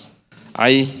palabras?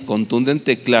 Ahí,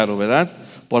 contundente, claro, ¿verdad?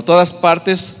 Por todas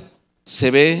partes se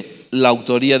ve la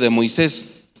autoría de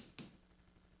Moisés.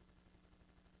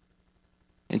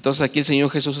 Entonces aquí el Señor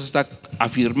Jesús está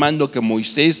afirmando que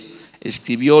Moisés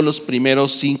escribió los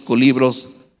primeros 5 libros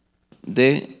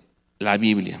de la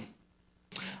Biblia.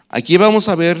 Aquí vamos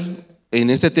a ver, en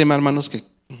este tema, hermanos, que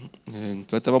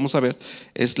ahorita vamos a ver,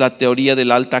 es la teoría de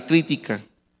la alta crítica.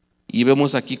 Y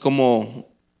vemos aquí como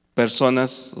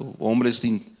personas, hombres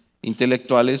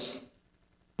intelectuales,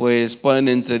 pues ponen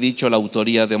en entredicho la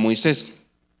autoría de Moisés.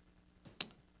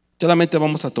 Solamente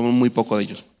vamos a tomar muy poco de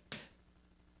ellos.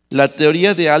 La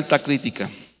teoría de alta crítica.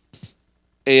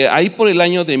 Ahí por el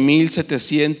año de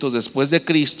 1700 después de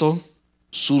Cristo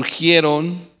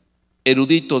surgieron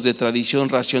eruditos de tradición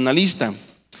racionalista.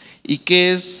 ¿Y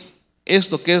qué es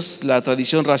esto? ¿Qué es la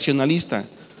tradición racionalista?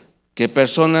 Que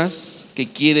personas que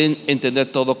quieren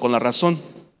entender todo con la razón.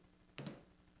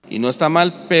 Y no está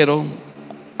mal, pero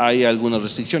hay algunas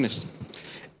restricciones.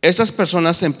 Esas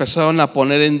personas empezaron a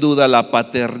poner en duda la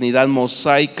paternidad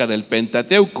mosaica del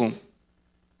Pentateuco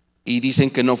y dicen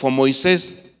que no fue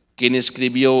Moisés quien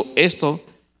escribió esto,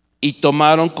 y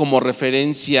tomaron como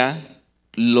referencia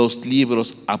los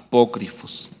libros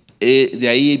apócrifos. De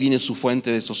ahí viene su fuente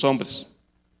de esos hombres,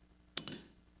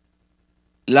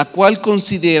 la cual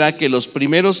considera que los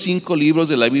primeros 5 libros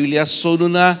de la Biblia son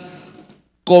una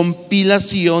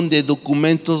compilación de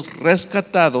documentos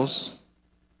rescatados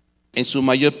en su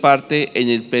mayor parte en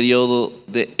el periodo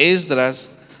de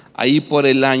Esdras, ahí por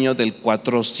el año del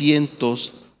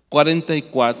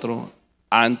 444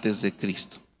 antes de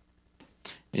Cristo.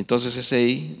 Entonces es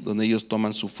ahí donde ellos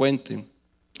toman su fuente.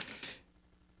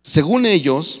 Según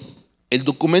ellos, el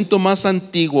documento más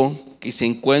antiguo que se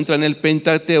encuentra en el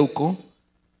Pentateuco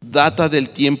data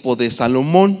del tiempo de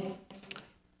Salomón,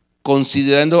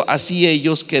 considerando así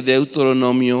ellos que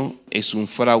Deuteronomio es un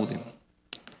fraude. O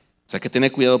sea, que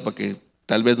tener cuidado, porque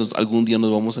tal vez algún día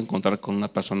nos vamos a encontrar con una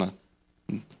persona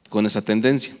con esa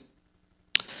tendencia.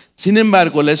 Sin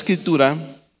embargo, la escritura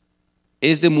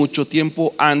es de mucho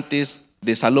tiempo antes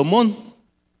de Salomón.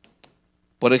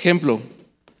 Por ejemplo,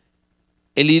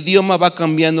 el idioma va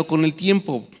cambiando con el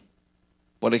tiempo.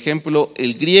 Por ejemplo,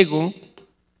 el griego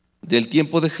del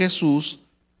tiempo de Jesús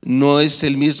no es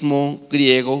el mismo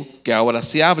griego que ahora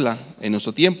se habla en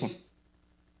nuestro tiempo.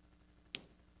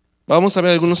 Vamos a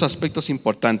ver algunos aspectos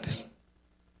importantes.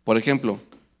 Por ejemplo,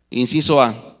 inciso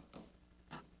A: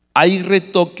 hay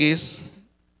retoques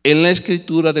en la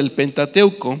escritura del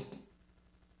Pentateuco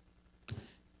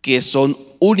que son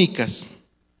únicas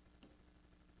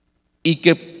y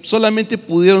que solamente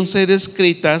pudieron ser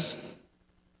escritas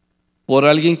por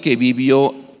alguien que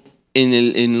vivió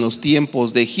en los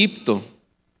tiempos de Egipto.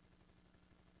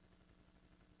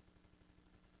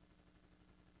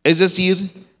 Es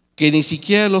decir, que ni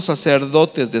siquiera los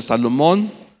sacerdotes de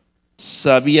Salomón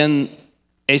sabían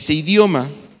ese idioma.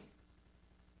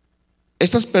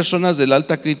 Estas personas de la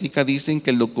alta crítica dicen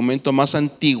que el documento más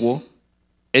antiguo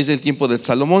es del tiempo de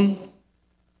Salomón,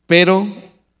 pero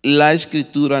la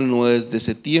escritura no es de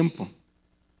ese tiempo.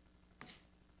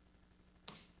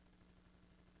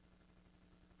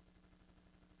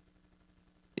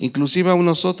 inclusive a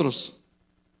nosotros,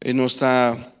 en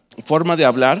nuestra forma de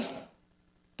hablar.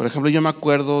 Por ejemplo, yo me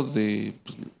acuerdo de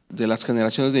las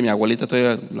generaciones de mi abuelita,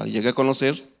 todavía la llegué a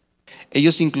conocer.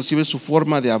 Ellos inclusive su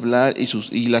forma de hablar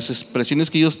y las expresiones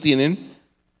que ellos tienen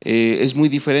es muy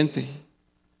diferente.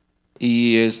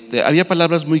 Y había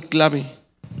palabras muy clave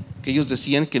que ellos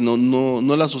decían que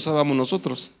no las usábamos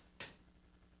nosotros.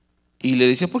 Y le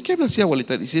decía, ¿por qué hablas así,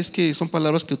 abuelita? Dice, es que son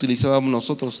palabras que utilizábamos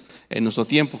nosotros en nuestro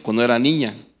tiempo, cuando era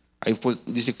niña.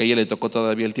 Dice que a ella le tocó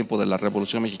todavía el tiempo de la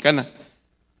Revolución Mexicana.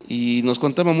 Y nos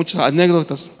contaba muchas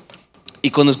anécdotas.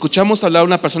 Y cuando escuchamos hablar a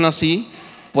una persona así,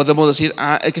 podemos decir,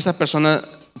 es que esa persona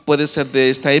puede ser de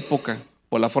esta época,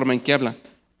 por la forma en que habla.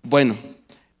 Bueno,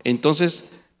 entonces,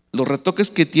 los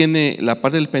retoques que tiene la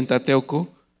parte del Pentateuco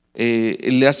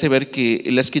le hace ver que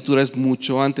la escritura es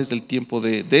mucho antes del tiempo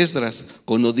de Esdras,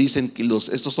 cuando dicen que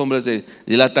estos hombres de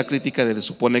la alta crítica se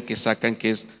supone que sacan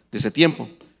que es de ese tiempo.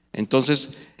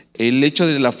 Entonces, el hecho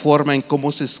de la forma en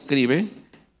cómo se escribe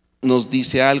nos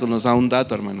dice algo, nos da un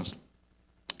dato, hermanos.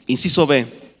 Inciso B.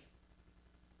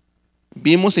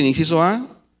 Vimos en inciso A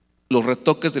los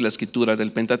retoques de la escritura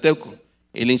del Pentateuco.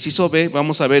 En el inciso B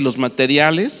vamos a ver los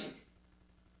materiales.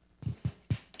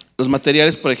 Los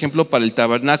materiales, por ejemplo, para el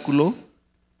tabernáculo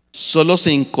solo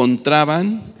se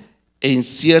encontraban en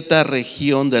cierta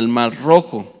región del Mar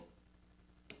Rojo.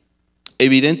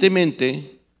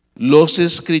 Evidentemente, los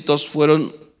escritos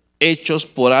fueron hechos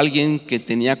por alguien que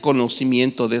tenía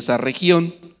conocimiento de esa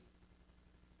región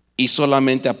y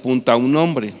solamente apunta a un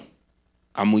hombre,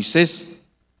 a Moisés.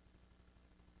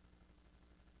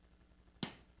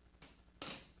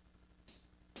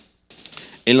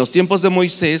 En los tiempos de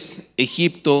Moisés,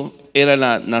 Egipto era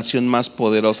la nación más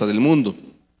poderosa del mundo.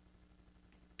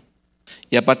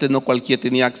 Y aparte no cualquiera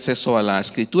tenía acceso a la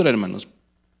escritura, hermanos.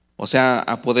 O sea,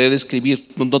 a poder escribir.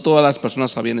 No todas las personas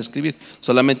sabían escribir,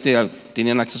 solamente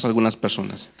tenían acceso a algunas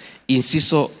personas.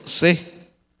 Inciso C,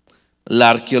 la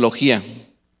arqueología.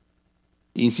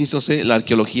 Inciso C, la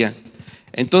arqueología.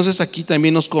 Entonces aquí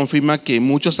también nos confirma que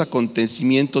muchos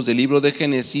acontecimientos del libro de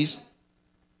Génesis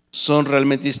son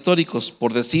realmente históricos.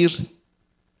 Por decir,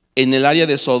 en el área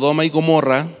de Sodoma y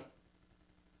Gomorra,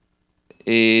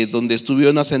 donde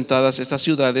estuvieron asentadas estas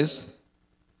ciudades,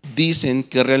 dicen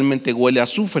que realmente huele a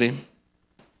azufre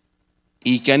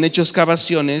y que han hecho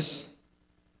excavaciones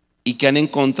y que han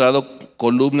encontrado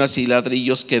columnas y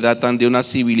ladrillos que datan de una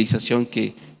civilización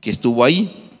que estuvo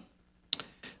ahí.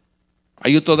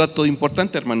 Hay otro dato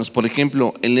importante, hermanos. Por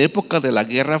ejemplo, en la época de la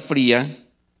Guerra Fría,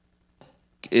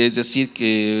 es decir,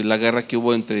 que la guerra que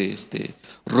hubo entre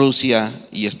Rusia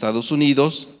y Estados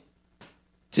Unidos,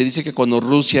 se dice que cuando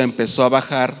Rusia empezó a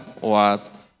bajar o a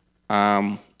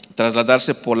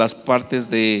trasladarse por las partes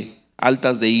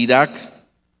altas de Irak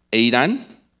e Irán,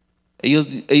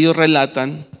 ellos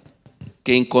relatan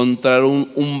que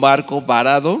encontraron un barco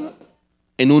varado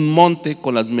en un monte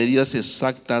con las medidas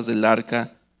exactas del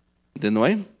arca de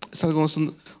Noé. Es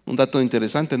un dato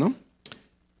interesante, ¿no?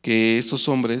 Que esos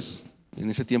hombres en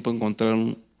ese tiempo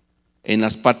encontraron en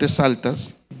las partes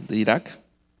altas de Irak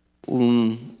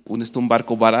un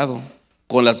barco varado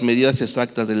con las medidas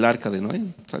exactas del arca de Noé.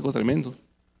 Es algo tremendo.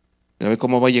 A ver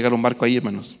cómo va a llegar un barco ahí,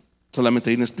 hermanos. Solamente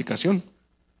hay una explicación.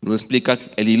 No explica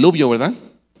el diluvio, ¿verdad?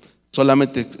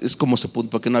 Solamente es como se pudo,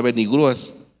 porque no había ni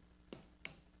grúas.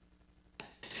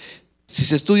 Si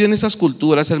se estudian esas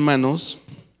culturas, hermanos,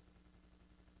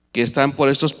 que están por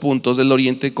estos puntos del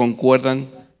oriente, concuerdan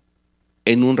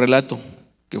en un relato,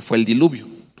 que fue el diluvio.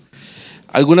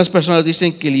 Algunas personas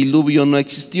dicen que el diluvio no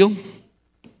existió.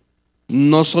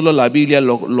 No solo la Biblia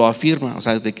lo afirma, o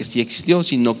sea, de que sí existió,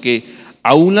 sino que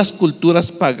aún las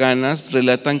culturas paganas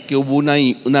relatan que hubo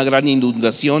una gran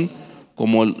inundación,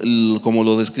 como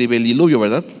lo describe el diluvio,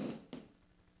 ¿verdad?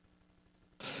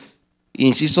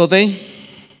 Inciso D.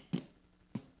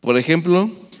 Por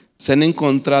ejemplo, se han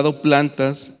encontrado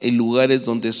plantas en lugares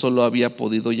donde solo había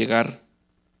podido llegar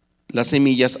las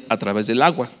semillas a través del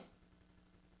agua.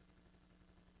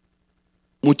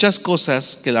 Muchas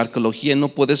cosas que la arqueología no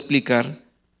puede explicar,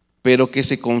 pero que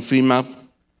se confirma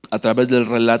a través del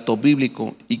relato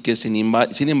bíblico y que sin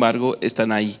embargo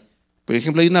están ahí. Por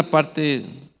ejemplo, hay una parte,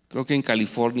 creo que en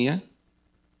California,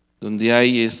 donde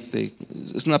hay es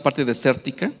una parte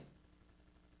desértica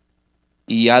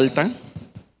y alta.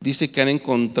 Dice que han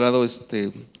encontrado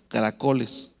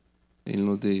caracoles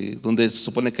donde se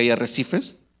supone que hay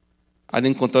arrecifes. Han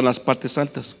encontrado en las partes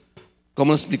altas.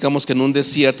 ¿Cómo explicamos que en un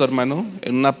desierto, hermano,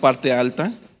 en una parte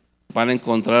alta, van a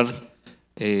encontrar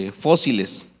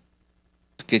fósiles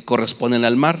que corresponden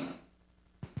al mar?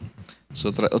 Es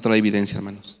otra evidencia,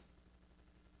 hermanos.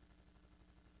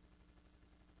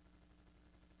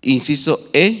 Inciso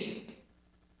E,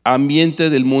 ambiente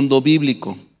del mundo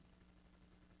bíblico.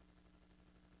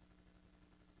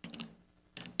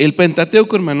 El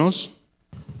Pentateuco, hermanos,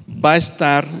 va a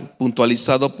estar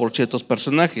puntualizado por ciertos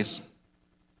personajes.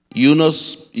 Y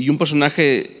un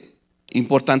personaje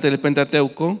importante del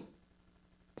Pentateuco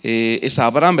es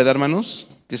Abraham, ¿verdad, hermanos?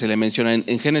 Que se le menciona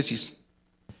en Génesis.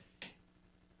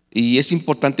 Y es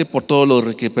importante por todo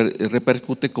lo que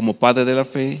repercute como padre de la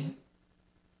fe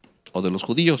o de los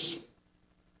judíos.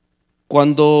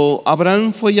 Cuando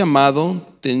Abraham fue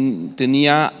llamado,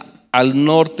 tenía al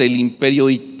norte el imperio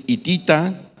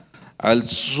hitita, al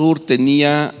sur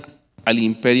tenía al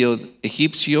imperio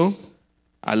egipcio,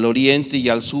 al oriente y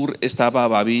al sur estaba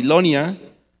Babilonia,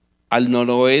 al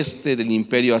noroeste del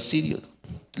imperio asirio.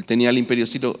 Tenía el imperio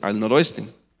asirio al noroeste.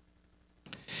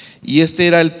 Y este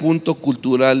era el punto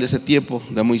cultural de ese tiempo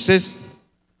de Moisés.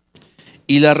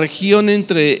 Y la región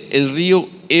entre el río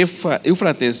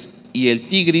Éufrates y el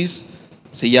Tigris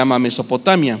se llama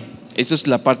Mesopotamia. Esa es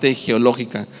la parte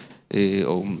geológica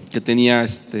que tenía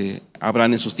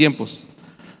Abraham en sus tiempos.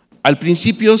 Al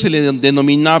principio se le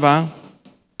denominaba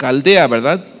Caldea,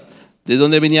 ¿verdad? ¿De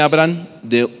dónde venía Abraham?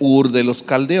 De Ur de los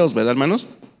Caldeos, ¿verdad, hermanos?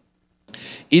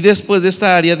 Y después de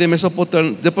esta área de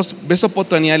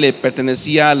Mesopotamia le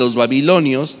pertenecía a los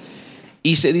babilonios,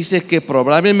 y se dice que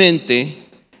probablemente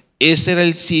ese era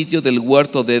el sitio del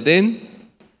huerto de Edén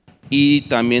y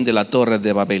también de la torre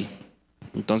de Babel.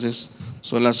 Entonces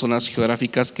son las zonas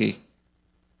geográficas que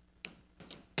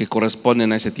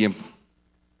corresponden a ese tiempo.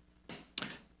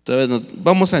 Entonces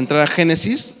vamos a entrar a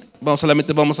Génesis.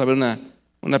 Solamente vamos a ver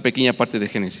una pequeña parte de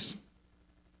Génesis.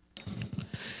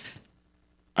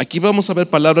 Aquí vamos a ver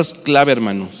palabras clave,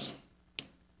 hermanos.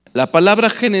 La palabra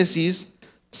Génesis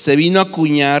se vino a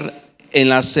acuñar en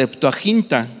la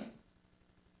Septuaginta.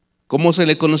 ¿Cómo se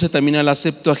le conoce también a la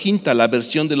Septuaginta? La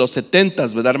versión de los 70,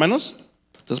 ¿verdad, hermanos?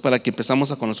 Entonces, para que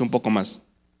empezamos a conocer un poco más.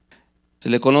 Se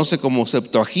le conoce como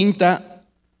Septuaginta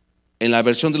en la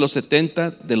versión de los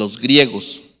 70 de los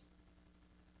griegos.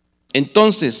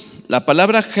 Entonces, la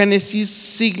palabra Génesis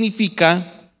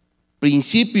significa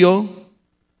principio,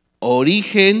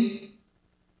 origen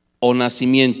o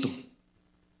nacimiento.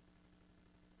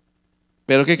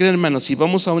 Pero ¿qué creen, hermanos? Si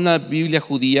vamos a una Biblia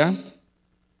judía,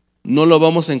 no lo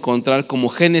vamos a encontrar como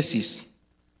Génesis,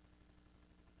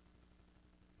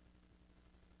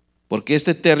 porque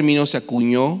este término se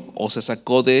acuñó o se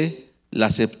sacó de la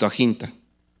Septuaginta.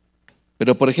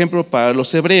 Pero por ejemplo, para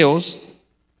los hebreos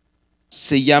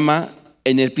se llama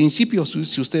en el principio.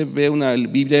 Si usted ve una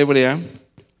Biblia hebrea,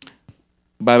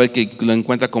 va a ver que lo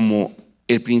encuentra como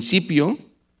el principio,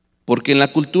 porque en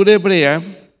la cultura hebrea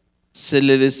se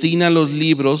le designa a los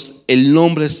libros el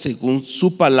nombre según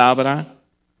su palabra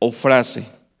o frase.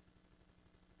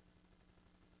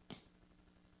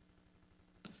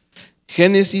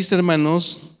 Génesis,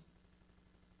 hermanos,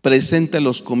 presenta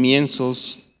los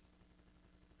comienzos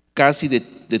casi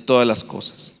de todas las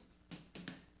cosas.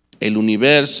 El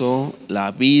universo,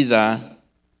 la vida,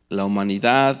 la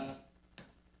humanidad,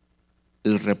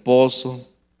 el reposo,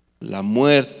 la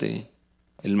muerte,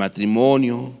 el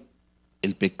matrimonio,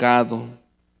 el pecado,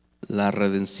 la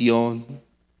redención,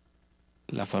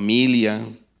 la familia,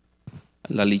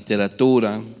 la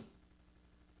literatura,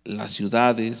 las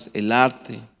ciudades, el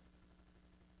arte,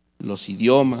 los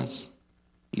idiomas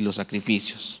y los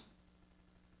sacrificios.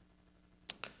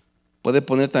 Puede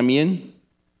poner también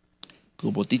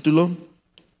como título: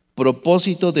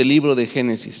 propósito del libro de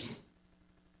Génesis.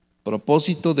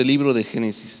 Propósito del libro de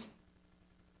Génesis.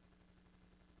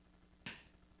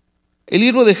 El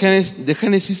libro de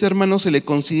Génesis, hermanos, se le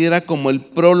considera como el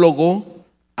prólogo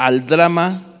al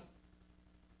drama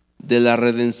de la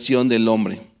redención del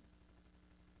hombre.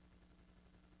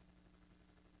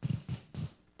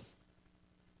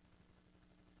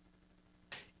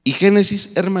 Y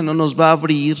Génesis, hermano, nos va a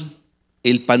abrir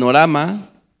el panorama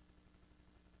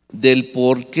del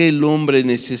por qué el hombre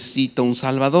necesita un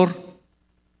Salvador.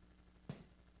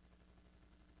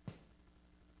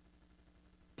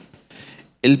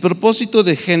 El propósito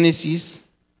de Génesis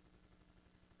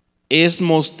es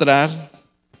mostrar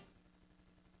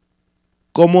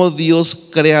cómo Dios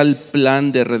crea el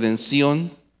plan de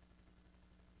redención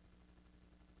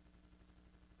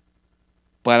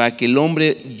para que el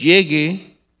hombre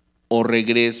llegue o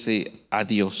regrese a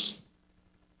Dios.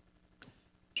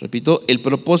 Repito, el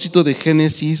propósito de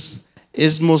Génesis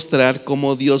es mostrar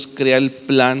cómo Dios crea el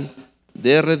plan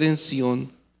de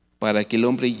redención para que el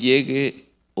hombre llegue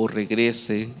o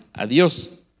regrese a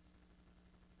Dios.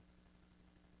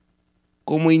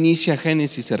 ¿Cómo inicia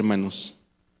Génesis, hermanos?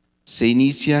 Se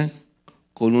inicia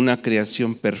con una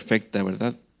creación perfecta,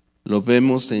 ¿verdad? Lo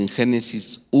vemos en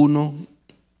Génesis 1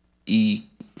 y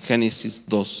Génesis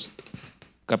 2,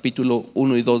 capítulo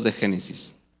 1 y 2 de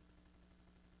Génesis.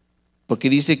 Porque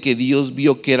dice que Dios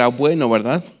vio que era bueno,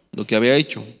 ¿verdad? Lo que había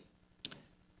hecho.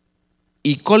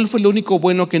 ¿Y cuál fue lo único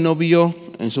bueno que no vio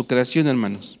en su creación,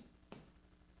 hermanos?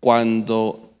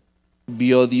 Cuando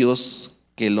vio Dios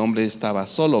que el hombre estaba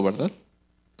solo, ¿verdad?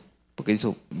 Porque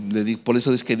por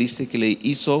eso es que dice que le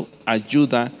hizo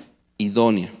ayuda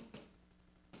idónea.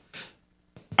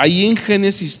 Ahí en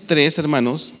Génesis 3,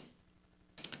 hermanos,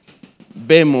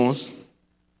 vemos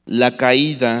la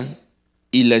caída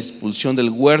y la expulsión del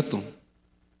huerto.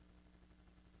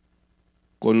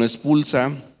 Cuando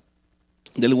expulsa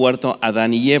del huerto a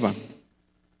Adán y Eva.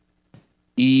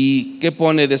 ¿Y qué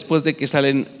pone después de que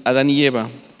salen Adán y Eva?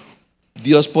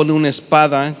 Dios pone una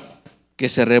espada que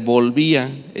se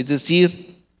revolvía, es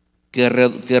decir, que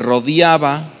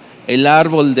rodeaba el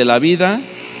árbol de la vida,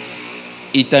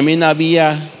 y también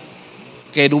había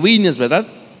querubines, ¿verdad?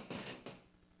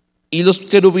 Y los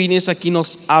querubines aquí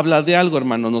nos habla de algo,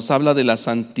 hermano, nos habla de la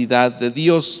santidad de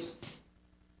Dios.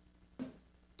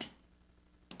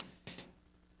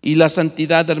 Y la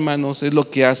santidad, hermanos, es lo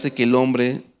que hace que el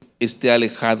hombre esté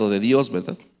alejado de Dios,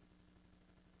 ¿verdad?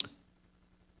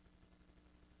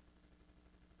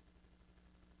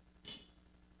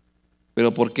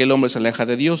 Pero ¿por qué el hombre se aleja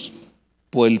de Dios?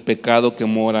 Por el pecado que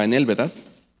mora en él, ¿verdad?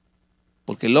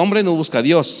 Porque el hombre no busca a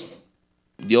Dios.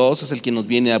 Dios es el que nos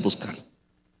viene a buscar.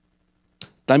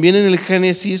 También en el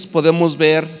Génesis podemos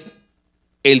ver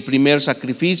el primer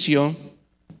sacrificio.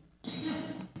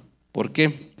 ¿Por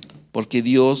qué? Porque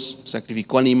Dios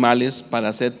sacrificó animales para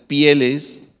hacer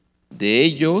pieles de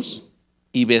ellos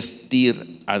y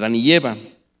vestir a Adán y Eva.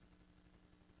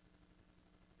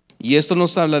 Y esto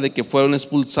nos habla de que fueron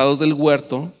expulsados del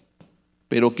huerto,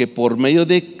 pero que por medio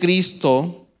de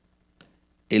Cristo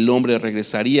el hombre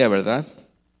regresaría, ¿verdad?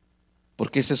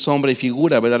 Porque esa es sombra y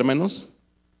figura, ¿verdad, hermanos?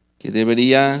 Que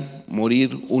debería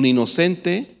morir un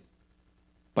inocente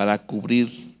para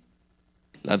cubrir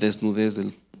la desnudez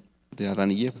de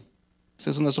Adán y Eva. Esa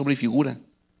es una sombra y figura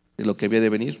de lo que había de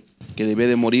venir, que debía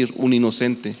de morir un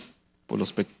inocente por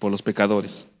los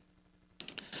pecadores.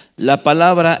 La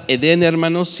palabra Edén,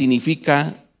 hermanos,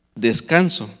 significa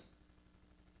descanso.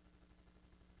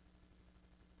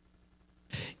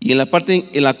 Y en la parte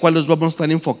en la cual nos vamos a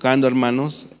estar enfocando,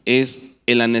 hermanos, es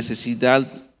en la necesidad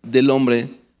del hombre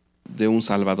de un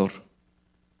Salvador.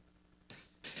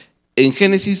 En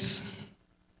Génesis,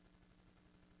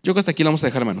 yo creo que hasta aquí lo vamos a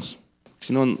dejar, hermanos.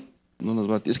 Si no, no nos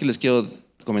va. Es que les quiero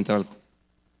comentar algo.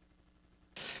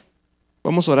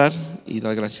 Vamos a orar y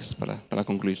dar gracias para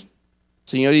concluir.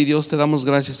 Señor y Dios, te damos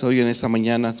gracias hoy en esta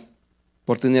mañana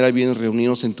por tener a bien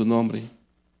reunirnos en tu nombre.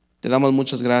 Te damos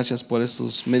muchas gracias por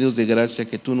estos medios de gracia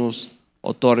que tú nos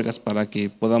otorgas para que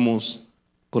podamos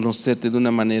conocerte de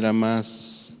una manera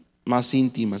más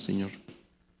íntima, Señor.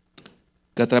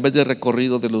 Que a través del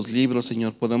recorrido de los libros,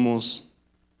 Señor, podamos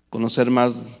conocer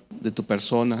más de tu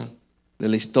persona, de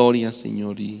la historia,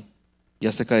 Señor, y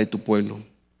acerca de tu pueblo.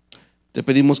 Te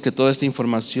pedimos que toda esta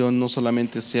información no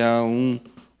solamente sea un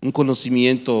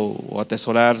conocimiento o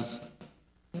atesorar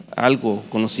algo,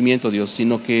 conocimiento, Dios,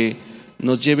 sino que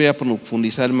nos lleve a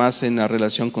profundizar más en la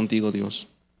relación contigo, Dios.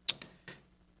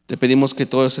 Te pedimos que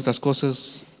todas estas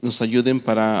cosas nos ayuden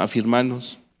para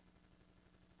afirmarnos,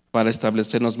 para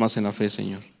establecernos más en la fe,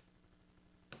 Señor.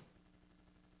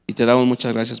 Y te damos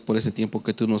muchas gracias por ese tiempo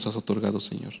que tú nos has otorgado,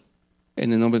 Señor.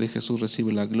 En el nombre de Jesús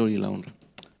recibe la gloria y la honra.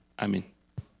 Amén.